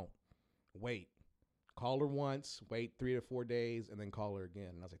 but don't. Wait. Call her once, wait 3 to 4 days, and then call her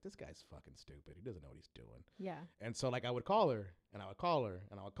again. And I was like, this guy's fucking stupid. He doesn't know what he's doing. Yeah. And so, like, I would call her, and I would call her,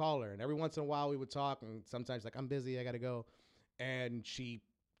 and I would call her. And every once in a while, we would talk, and sometimes, like, I'm busy, I got to go. And she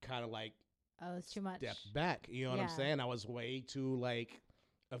kind of, like, Oh, it's too much. stepped back. You know what I'm Yeah. saying? I was way too, like,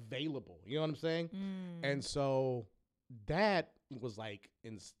 available. You know what I'm saying? And so that was, like,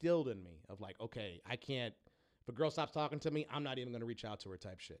 instilled in me of, like, okay, I can't. If a girl stops talking to me, I'm not even going to reach out to her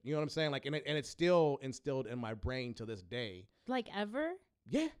type shit. You know what I'm saying? Like, and it's still instilled in my brain to this day. Like ever?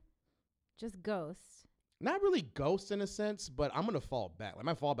 Yeah. Just ghost. Not really ghost in a sense, but I'm going to fall back. Like,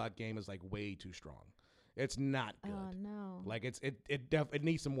 my fallback game is, like, way too strong. It's not good. Oh, no. Like, it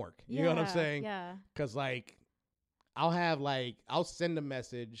needs some work. You know what I'm saying? Yeah. Because, like, I'll send a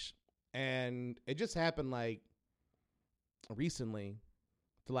message, and it just happened, like, recently.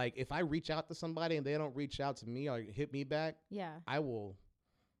 To, like, if I reach out to somebody and they don't reach out to me or hit me back, Yeah. I will.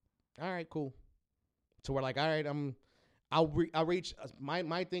 All right, cool. So we're like, all right, I'll reach.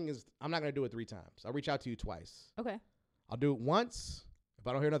 My thing is, I'm not gonna do it 3 times. I'll reach out to you twice. Okay. I'll do it once. If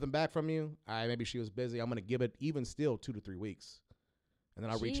I don't hear nothing back from you, all right, maybe she was busy. I'm gonna give it even still 2 to 3 weeks, and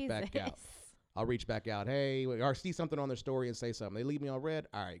then I'll reach back out. I'll reach back out. Hey, or see something on their story and say something. They leave me on red.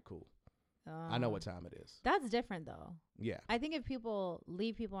 All right, cool. I know what time it is. That's different though. Yeah. I think if people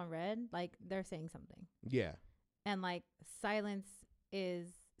leave people on red, like they're saying something. Yeah. And like silence is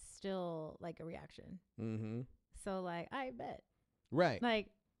still like a reaction. Mm-hmm. So like I bet. Right.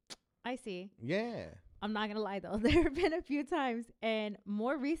 Like I see. Yeah. I'm not gonna lie though. There have been a few times and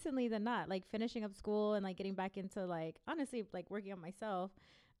more recently than not, like finishing up school and like getting back into like honestly like working on myself.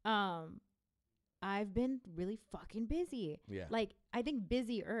 I've been really fucking busy. Yeah. Like I think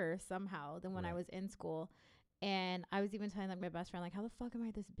busier somehow than when I Right. was in school. And I was even telling like my best friend, like, how the fuck am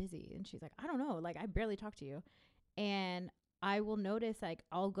I this busy? And she's like, I don't know. Like I barely talk to you. And I will notice like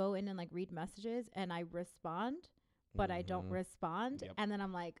I'll go in and like read messages and I respond, but I don't respond. Yep. And then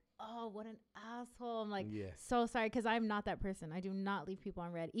I'm like, oh, what an asshole. I'm like, Yeah. so sorry. Cause I'm not that person. I do not leave people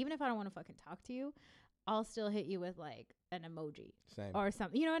on red. Even if I don't want to fucking talk to you, I'll still hit you with like an emoji Same. or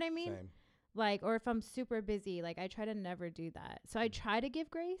something. You know what I mean? Same. Like, or if I'm super busy, like I try to never do that. So I try to give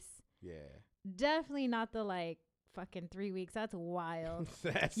grace. Yeah. Definitely not the like fucking 3 weeks. That's wild.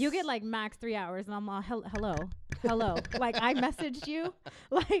 You get like max 3 hours and I'm all hello. Like I messaged you.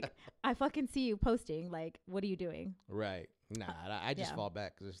 Like I fucking see you posting. Like, what are you doing? Right. Nah, I just Yeah. fall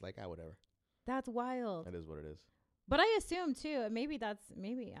back because it's like, whatever. That's wild. It is what it is. But I assume too, maybe I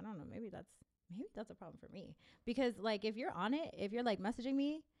don't know, maybe that's a problem for me. Because like if you're on it, if you're like messaging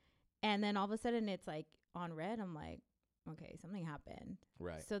me and then all of a sudden it's like on red, I'm like, okay, something happened.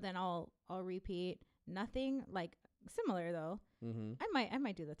 Right. So then I'll repeat. Nothing like similar though. Mm-hmm. I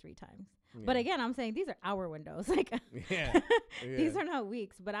might do the 3 times. But again, I'm saying these are hour windows. Like yeah. these are not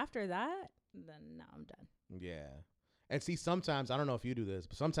weeks. But after that, then no, I'm done. Yeah. And see, sometimes, I don't know if you do this,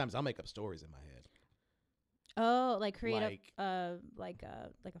 but sometimes I'll make up stories in my head. Oh, like create Like- like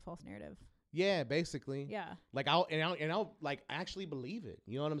a false narrative. Yeah, basically. Yeah. Like I'll like actually believe it.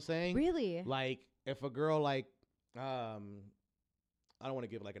 You know what I'm saying? Really? Like if a girl like I don't want to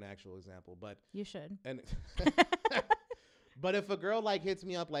give like an actual example, but You should. and but if a girl like hits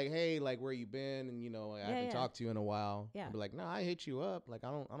me up like, hey, like where you been, and you know I haven't yeah. talked to you in a while, Yeah. I'll be like, no, I hit you up. Like I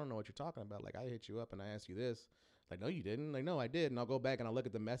don't know what you're talking about. Like I hit you up and I asked you this. Like no, you didn't. Like no, I did. And I'll go back and I'll look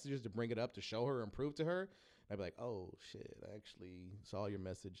at the messages to bring it up to show her and prove to her. And I'd be like, oh shit, I actually saw your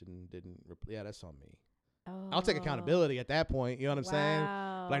message and didn't. Yeah, that's on me. Oh. I'll take accountability at that point. You know what I'm saying?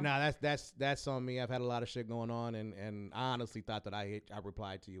 Wow. Like, nah, that's on me. I've had a lot of shit going on, and I honestly thought that I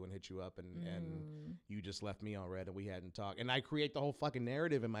replied to you and hit you up, and you just left me on red, and we hadn't talked. And I create the whole fucking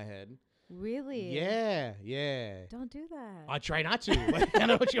narrative in my head. Really? Yeah. Don't do that. I try not to. Like, I don't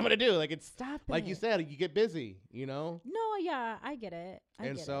know what you're gonna do. Like it's Stop like it. you said, you get busy. You know. No, yeah, I get it.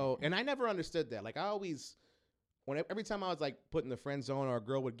 And I never understood that. Like I always. Every time I was like put in the friend zone, or a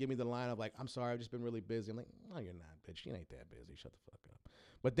girl would give me the line of like, I'm sorry, I've just been really busy. I'm like, no, you're not, bitch. You ain't that busy. Shut the fuck up.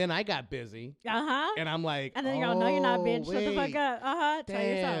 But then I got busy, and and I'm like, then you're no, you're not, bitch. wait, Shut the fuck up. Tell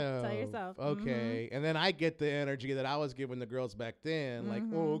damn. yourself. Okay. And then I get the energy that I was giving the girls back then. Like,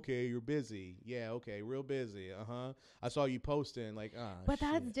 Mhm. oh, okay, you're busy. Yeah, okay, real busy. I saw you posting. Like, But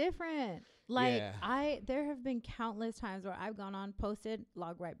that's shit. different. Like Yeah. there have been countless times where I've gone on, posted,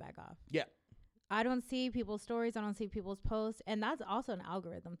 log right back off. Yeah. I don't see people's stories. I don't see people's posts. And that's also an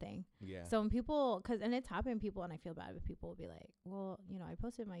algorithm thing. Yeah. So when people, and it's happened, people, and I feel bad, but people will be like, well, you know, I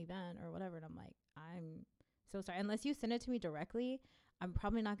posted my event or whatever. And I'm like, I'm so sorry. Unless you send it to me directly, I'm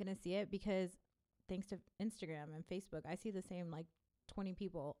probably not going to see it, because thanks to Instagram and Facebook, I see the same like 20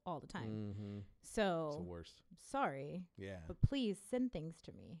 people all the time. Mm-hmm. It's So the worst. sorry, Yeah. but please send things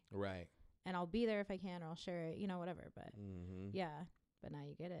to me, Right. and I'll be there if I can, or I'll share it, you know, whatever. But Mm-hmm. yeah, but now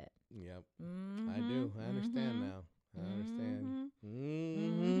you get it. Yep. Mm-hmm. I do. I understand now. I understand.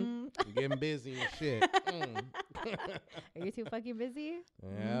 Mm-hmm. I'm getting busy and shit. Are you too fucking busy?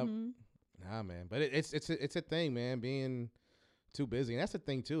 Yep. Nah, man. But it's a thing, man. Being too busy, and that's the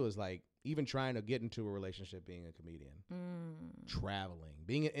thing too. Is like even trying to get into a relationship, being a comedian, traveling,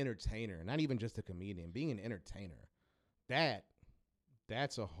 being an entertainer, not even just a comedian, being an entertainer.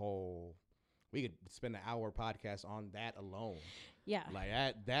 That's a whole. We could spend an hour podcast on that alone. Yeah. Like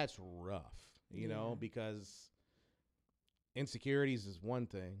that's rough, you know, because insecurities is one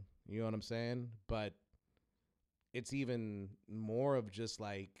thing, you know what I'm saying? But it's even more of just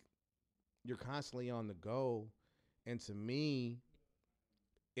like you're constantly on the go. And to me,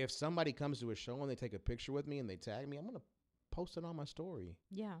 if somebody comes to a show and they take a picture with me and they tag me, I'm going to post it on my story.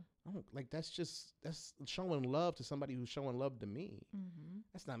 Yeah. I don't, like that's showing love to somebody who's showing love to me. Mm-hmm.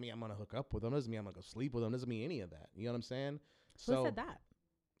 That's not me. I'm going to hook up with them. Doesn't mean I'm going to go sleep with them. Doesn't mean any of that. You know what I'm saying? Who said that?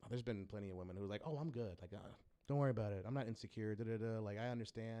 There's been plenty of women who are like, oh, I'm good. Like, don't worry about it. I'm not insecure. Like, I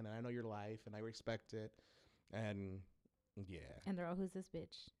understand. And I know your life and I respect it. And yeah. And they're all, who's this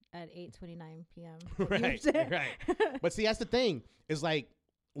bitch at 8:29 p.m. Right. But see, that's the thing. It's like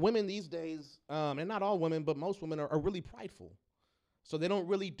women these days, and not all women, but most women are really prideful. So they don't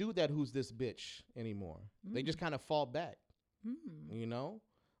really do that who's this bitch anymore. They just kind of fall back, you know?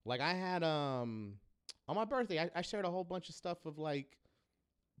 Like I had, on my birthday, I shared a whole bunch of stuff of like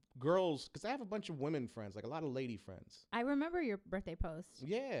girls, because I have a bunch of women friends, like a lot of lady friends. I remember your birthday post.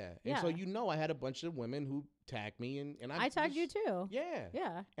 Yeah. And so, you know, I had a bunch of women who tagged me and I tagged you too. Yeah.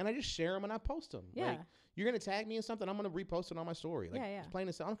 Yeah. And I just share them and I post them. Yeah. Like, you're going to tag me in something, I'm going to repost it on my story. Like, Yeah. it's plain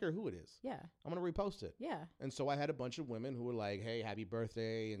and simple. I don't care who it is. Yeah. I'm going to repost it. Yeah. And so I had a bunch of women who were like, hey, happy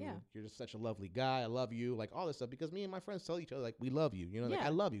birthday. And Yeah. you're just such a lovely guy. I love you. Like all this stuff. Because me and my friends tell each other, like, we love you. You know, like, Yeah. I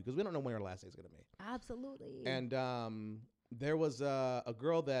love you. Because we don't know when our last day is going to be. Absolutely. And there was a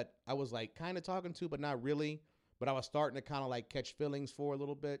girl that I was like kind of talking to, but not really. But I was starting to kind of like catch feelings for a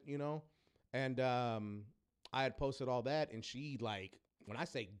little bit, you know. And I had posted all that, and she like, when I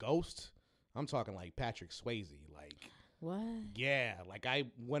say ghost, I'm talking like Patrick Swayze. Like, What? yeah, like I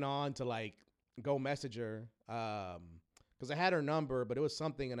went on to like go message her because I had her number, but it was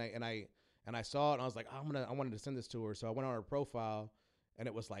something, and I saw it, and I was like, I wanted to send this to her, so I went on her profile, and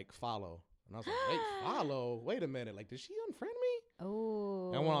it was like follow, and I was like, wait, follow? Wait a minute, like, did she unfriend me? Oh.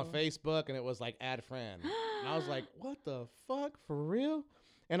 And I went on Facebook, and it was like add friend, and I was like, what the fuck, for real?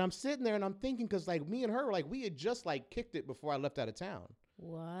 And I'm sitting there, and I'm thinking, because like me and her, like we had just like kicked it before I left out of town.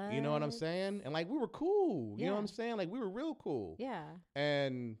 What? You know what I'm saying? And like we were cool. You know what I'm saying? Like we were real cool. Yeah.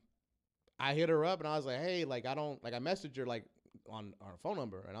 And I hit her up and I was like, hey, like I messaged her like on our phone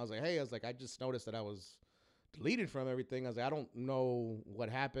number, and I was like, hey, I just noticed that I was deleted from everything. I was like, I don't know what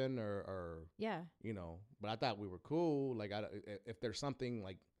happened or Yeah. you know, but I thought we were cool. Like if there's something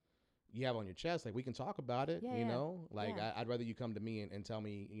like you have on your chest, like we can talk about it, Yeah, you yeah. know? Like Yeah. I'd rather you come to me and tell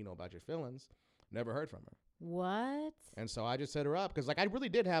me, you know, about your feelings. Never heard from her. What? And so I just hit her up because like I really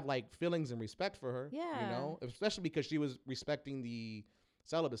did have like feelings and respect for her. Yeah. You know, especially because she was respecting the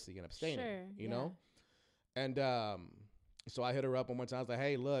celibacy and abstaining. Sure, You yeah. know? And so I hit her up one more time. I was like,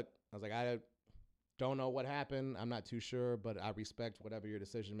 hey, look, I was like, I don't know what happened. I'm not too sure, but I respect whatever your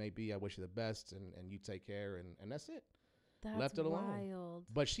decision may be. I wish you the best and you take care, and that's it. That's Left it alone. wild.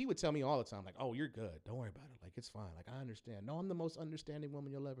 But she would tell me all the time, like, oh, you're good. Don't worry about it. Like, it's fine. Like, I understand. No, I'm the most understanding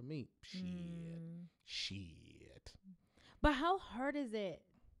woman you'll ever meet. Shit. But how hard is it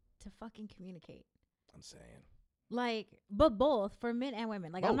to fucking communicate? I'm saying. Like, but both for men and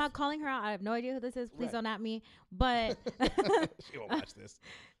women. Like, I'm Both. not calling her out. I have no idea who this is. Please Right. don't at me. But She won't watch this.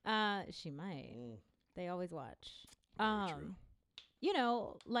 she might. Mm. They always watch. Very true. You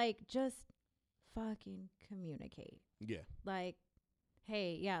know, like just fucking communicate. Yeah. Like,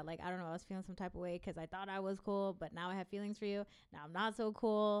 hey, yeah, like I don't know, I was feeling some type of way because I thought I was cool, but now I have feelings for you. Now I'm not so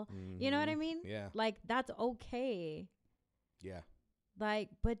cool. You know what I Mhm. mean? Yeah. Like that's okay. Yeah. Like,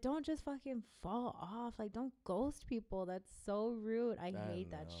 but don't just fucking fall off. Like, don't ghost people. That's so rude. I hate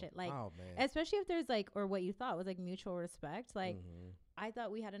that know. shit. Like, oh, man. especially if there's like, or what you thought was like mutual respect. Like, Mhm. I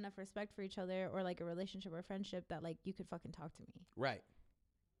thought we had enough respect for each other, or like a relationship or friendship that like you could fucking talk to me Right.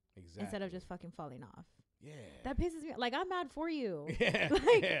 Exactly. instead of just fucking falling off. Yeah. That pisses me. Like, I'm mad for you. Yeah.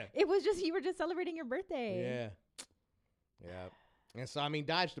 Like, yeah. it was just you were just celebrating your birthday. Yeah. Yeah. And so, I mean,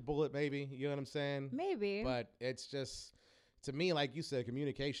 dodge the bullet, maybe. You know what I'm saying? Maybe. But it's just, to me, like you said,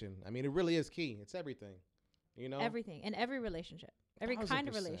 communication. I mean, it really is key. It's everything. You know? Everything in every relationship, every 1000%. kind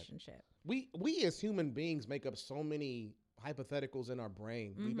of relationship. We as human beings make up so many hypotheticals in our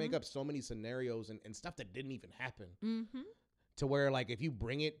brain. We make up so many scenarios and stuff that didn't even happen. Mm-hmm. To where, like, if you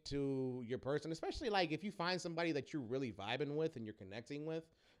bring it to your person, especially, like, if you find somebody that you're really vibing with and you're connecting with,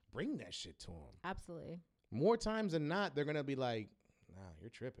 bring that shit to them. Absolutely. More times than not, they're going to be like, nah, you're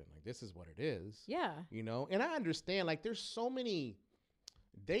tripping. Like, this is what it is. Yeah. You know? And I understand, like, there's so many...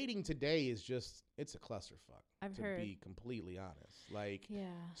 Dating today is just, it's a clusterfuck. I've to heard. be completely honest. Like, Yeah.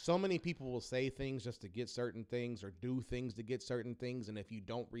 so many people will say things just to get certain things or do things to get certain things. And if you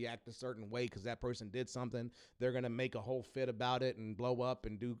don't react a certain way because that person did something, they're going to make a whole fit about it and blow up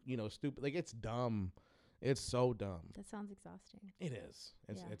and do, you know, stupid. Like, it's dumb. It's so dumb. That sounds exhausting. It is.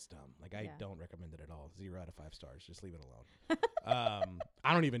 Yeah. It's dumb. Like, I Yeah. don't recommend it at all. 0 out of 5 stars. Just leave it alone.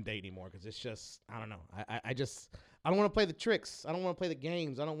 I don't even date anymore because it's just, I don't know. I don't want to play the tricks. I don't want to play the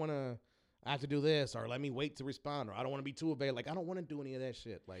games. I don't want to, I have to do this or let me wait to respond or I don't want to be too available. Like, I don't want to do any of that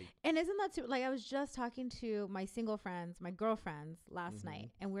shit. Like, And isn't that too, like, I was just talking to my single friends, my girlfriends last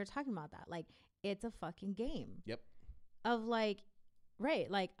night, and we were talking about that. Like, it's a fucking game. Yep. Of like, right,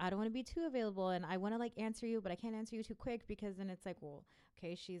 like, I don't want to be too available and I want to like answer you, but I can't answer you too quick because then it's like, well,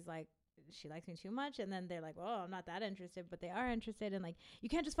 okay, she's like, she likes me too much. And then they're like, well, I'm not that interested, but they are interested. And like, you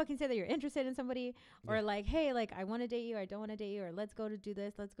can't just fucking say that you're interested in somebody or Yeah. like, hey, like, I want to date you. Or I don't want to date you, or let's go to do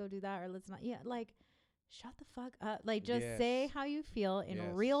this. Let's go do that. Or let's not. Yeah. Like, shut the fuck up. Like, just say Yes. how you feel in Yes.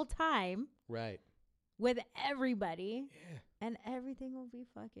 real time right. with everybody Yeah. and everything will be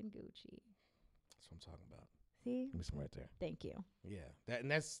fucking Gucci. That's what I'm talking about. See? Give me some right there. Thank you. Yeah.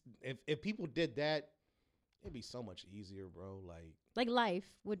 That's, if people did that, it'd be so much easier, bro. Like, life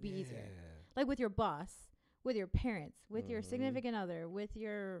would be easier. yeah. Like with your boss, with your parents, with your Mhm. significant other, with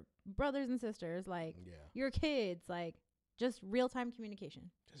your brothers and sisters, like Yeah. your kids, like just real time communication.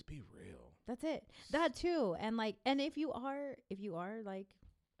 Just be real. That's it. That too. And like, and if you are like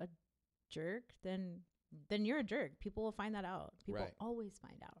a jerk, then you're a jerk. People will find that out. People Right. always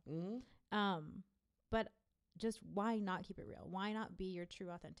find out. Mm-hmm. But just why not keep it real? Why not be your true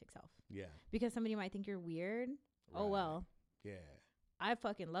authentic self? Yeah. Because somebody might think you're weird. Oh Right. well. Yeah. I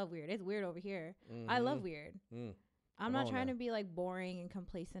fucking love weird. It's weird over here. I love weird. Mm. I'm Come not on trying now. to be like boring and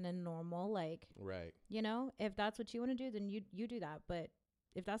complacent and normal. Like, Right. you know, if that's what you want to do, then you do that. But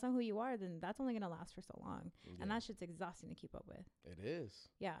if that's not who you are, then that's only going to last for so long. Yeah. And that shit's exhausting to keep up with. It is.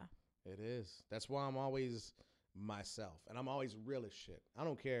 Yeah. It is. That's why I'm always myself, and I'm always real as shit. I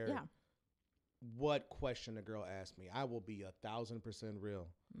don't care what question a girl asks me. I will be 1,000% real.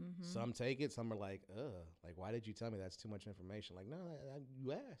 Mm-hmm. Some take it. Some are like, ugh. Like, why did you tell me that's too much information? Like, no,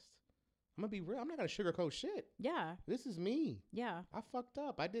 you asked. I'm going to be real. I'm not going to sugarcoat shit. Yeah. This is me. Yeah. I fucked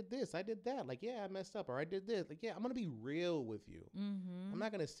up. I did this. I did that. Like, yeah, I messed up. Or I did this. Like, yeah, I'm going to be real with you. Mm-hmm. I'm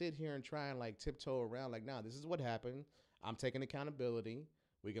not going to sit here and try and, like, tiptoe around. Like, nah, this is what happened. I'm taking accountability.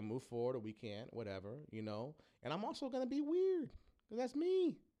 We can move forward or we can't, whatever, you know. And I'm also going to be weird. Because that's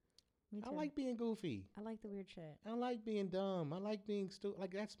me. Me too. I like being goofy. I like the weird shit. I like being dumb. I like being stupid.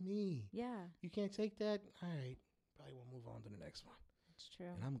 Like, that's me. Yeah. You can't take that. All right. Probably we'll move on to the next one. It's true.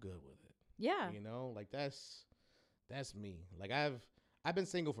 And I'm good with it. Yeah. You know, like that's me. Like I've been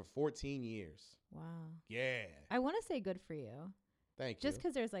single for 14 years. Wow. Yeah. I want to say good for you. Thank you. Just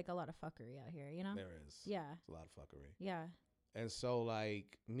because there's like a lot of fuckery out here, you know? There is. Yeah. It's a lot of fuckery. Yeah. And so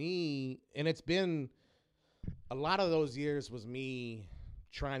like me, and it's been a lot of those years was me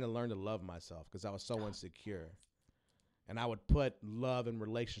trying to learn to love myself because I was so insecure. And I would put love and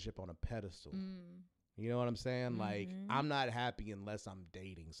relationship on a pedestal. You know what I'm saying? Like, I'm not happy unless I'm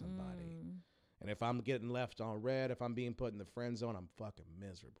dating somebody. And if I'm getting left on red, if I'm being put in the friend zone, I'm fucking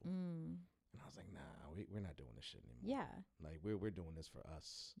miserable. And I was like, nah, we're not doing this shit anymore. Yeah. Like, we're doing this for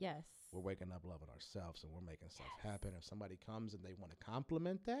us. Yes. We're waking up loving ourselves, and we're making stuff happen. If somebody comes and they want to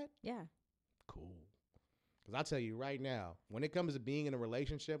compliment that, Yeah. cool. Because I'll tell you right now, when it comes to being in a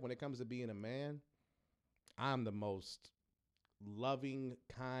relationship, when it comes to being a man, I'm the most loving,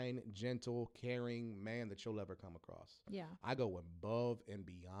 kind, gentle, caring man that you'll ever come across. Yeah. I go above and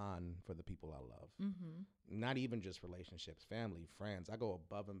beyond for the people I love. Mm-hmm. Not even just relationships, family, friends. I go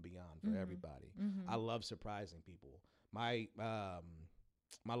above and beyond for everybody. I love surprising people. My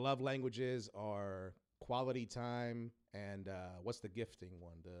my love languages are quality time and what's the gifting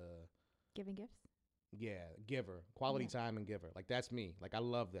one? The Giving gifts? yeah, giver, quality time and giver. Like that's me. Like I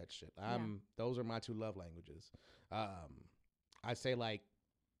love that shit. Those are my two love languages. I say like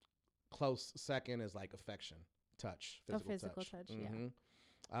close second is like affection, touch, physical touch.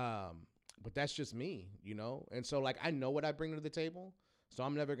 Yeah. But that's just me, you know? And so like I know what I bring to the table, so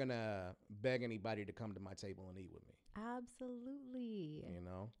I'm never gonna beg anybody to come to my table and eat with me. Absolutely. You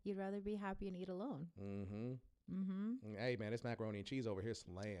know? You'd rather be happy and eat alone. Hey man, this macaroni and cheese over here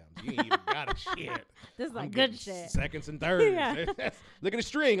slams. You ain't even got a shit. This is I'm like good getting shit. Seconds and thirds. Yeah. Look at the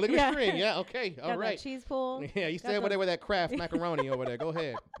string. Look at the string. Yeah, okay. All Got right. that cheese pool. Yeah, you stay Got over there with that Kraft macaroni over there. Go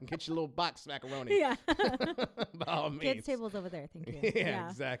ahead and get your little box macaroni. Yeah. By all means. Kids' tables over there. Thank you. Yeah,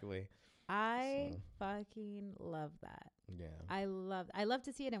 exactly. I fucking love that. Yeah. I love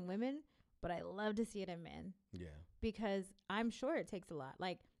to see it in women, but I love to see it in men Yeah. because I'm sure it takes a lot.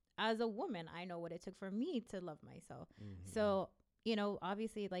 Like as a woman, I know what it took for me to love myself. So, you know,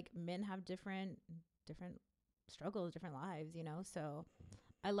 obviously like men have different struggles, different lives, you know? So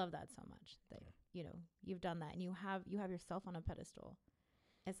I love that so much that, you know, you've done that and you have yourself on a pedestal.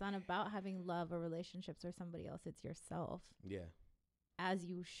 It's not about having love or relationships or somebody else. It's yourself. Yeah. As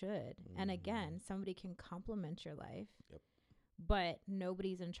you should. And again, somebody can complement your life. Yep. But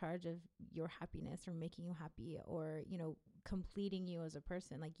nobody's in charge of your happiness or making you happy or, you know, completing you as a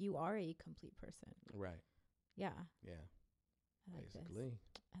person. Like you are a complete person. Right. Yeah. Yeah. I like Basically. this.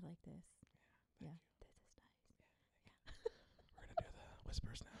 I like this. Yeah. This is nice. We're gonna do the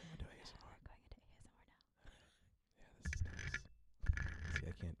whispers now. We're gonna do ASMR. We're going into ASMR now. Yeah, this is nice. See,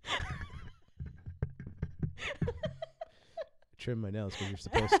 I can't trim my nails because you're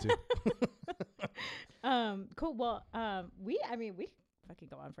supposed to. Cool. Well, we fucking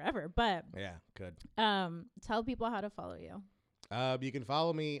go on forever, but Yeah, good. tell people how to follow you. You can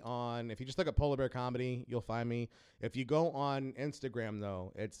follow me on, if you just look at Polar Bear Comedy, you'll find me. If you go on Instagram,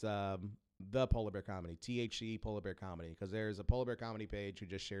 though, it's the Polar Bear Comedy, THE Polar Bear Comedy, because there's a Polar Bear Comedy page who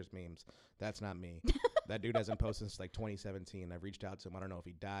just shares memes. That's not me. That dude hasn't posted since like 2017. I've reached out to him. I don't know if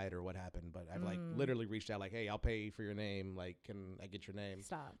he died or what happened, but I've like literally reached out like, hey, I'll pay for your name. Like, can I get your name?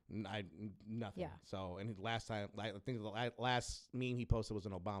 Stop. Nothing. Yeah. So, and last time, I think the last meme he posted was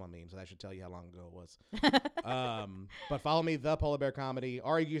an Obama meme, so that should tell you how long ago it was. But follow me, the Polar Bear Comedy,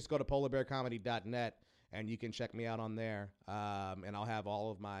 or you just go to polarbearcomedy.net and you can check me out on there. And I'll have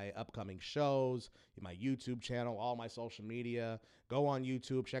all of my upcoming shows, my YouTube channel, all my social media. Go on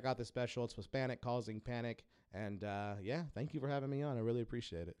YouTube, check out the special. It's Hispanic Causing Panic. And yeah, thank you for having me on. I really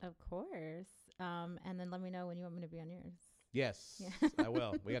appreciate it. Of course. And then let me know when you want me to be on yours. Yes, Yeah. I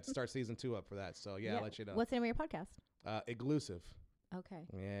will. We have to start season 2 up for that. So yeah, I'll let you know. What's the name of your podcast? Eglusive. Okay.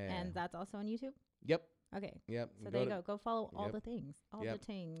 Yeah. And that's also on YouTube? Yep. Okay. Yep. So there you go. Go follow all Yep. the things. All Yep. the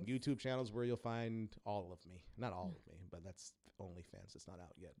things. YouTube channels where you'll find all of me. Not all of me, but that's OnlyFans. It's not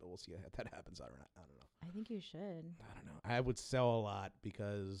out yet, but we'll see if that happens. I don't know. I think you should. I don't know. I would sell a lot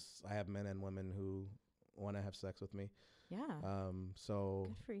because I have men and women who want to have sex with me. Yeah. So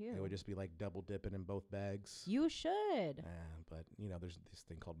Good for you. it would just be like double dipping in both bags. You should. But there's this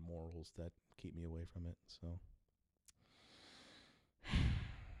thing called morals that keep me away from it. So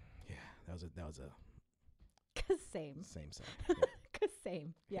yeah, that was a Cause same. same. Cause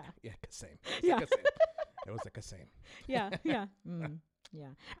same. Yeah. Yeah, same. Yeah. It was like a same. Yeah. Yeah. Yeah.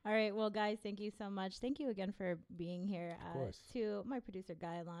 All right. Well, guys, thank you so much. Thank you again for being here. Of course. To my producer,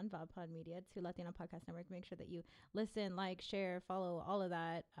 Guy Alon, VodPod Media, to Latino Podcast Network. Make sure that you listen, like, share, follow, all of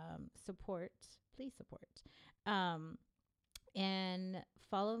that. Support. Please support. And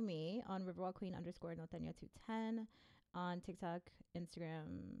follow me on Riverwalk Queen _Norteña210 on TikTok,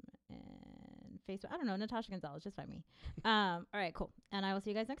 Instagram, and Facebook. I don't know. Natasha Gonzalez. Just find me. All right. Cool. And I will see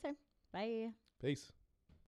you guys next time. Bye. Peace.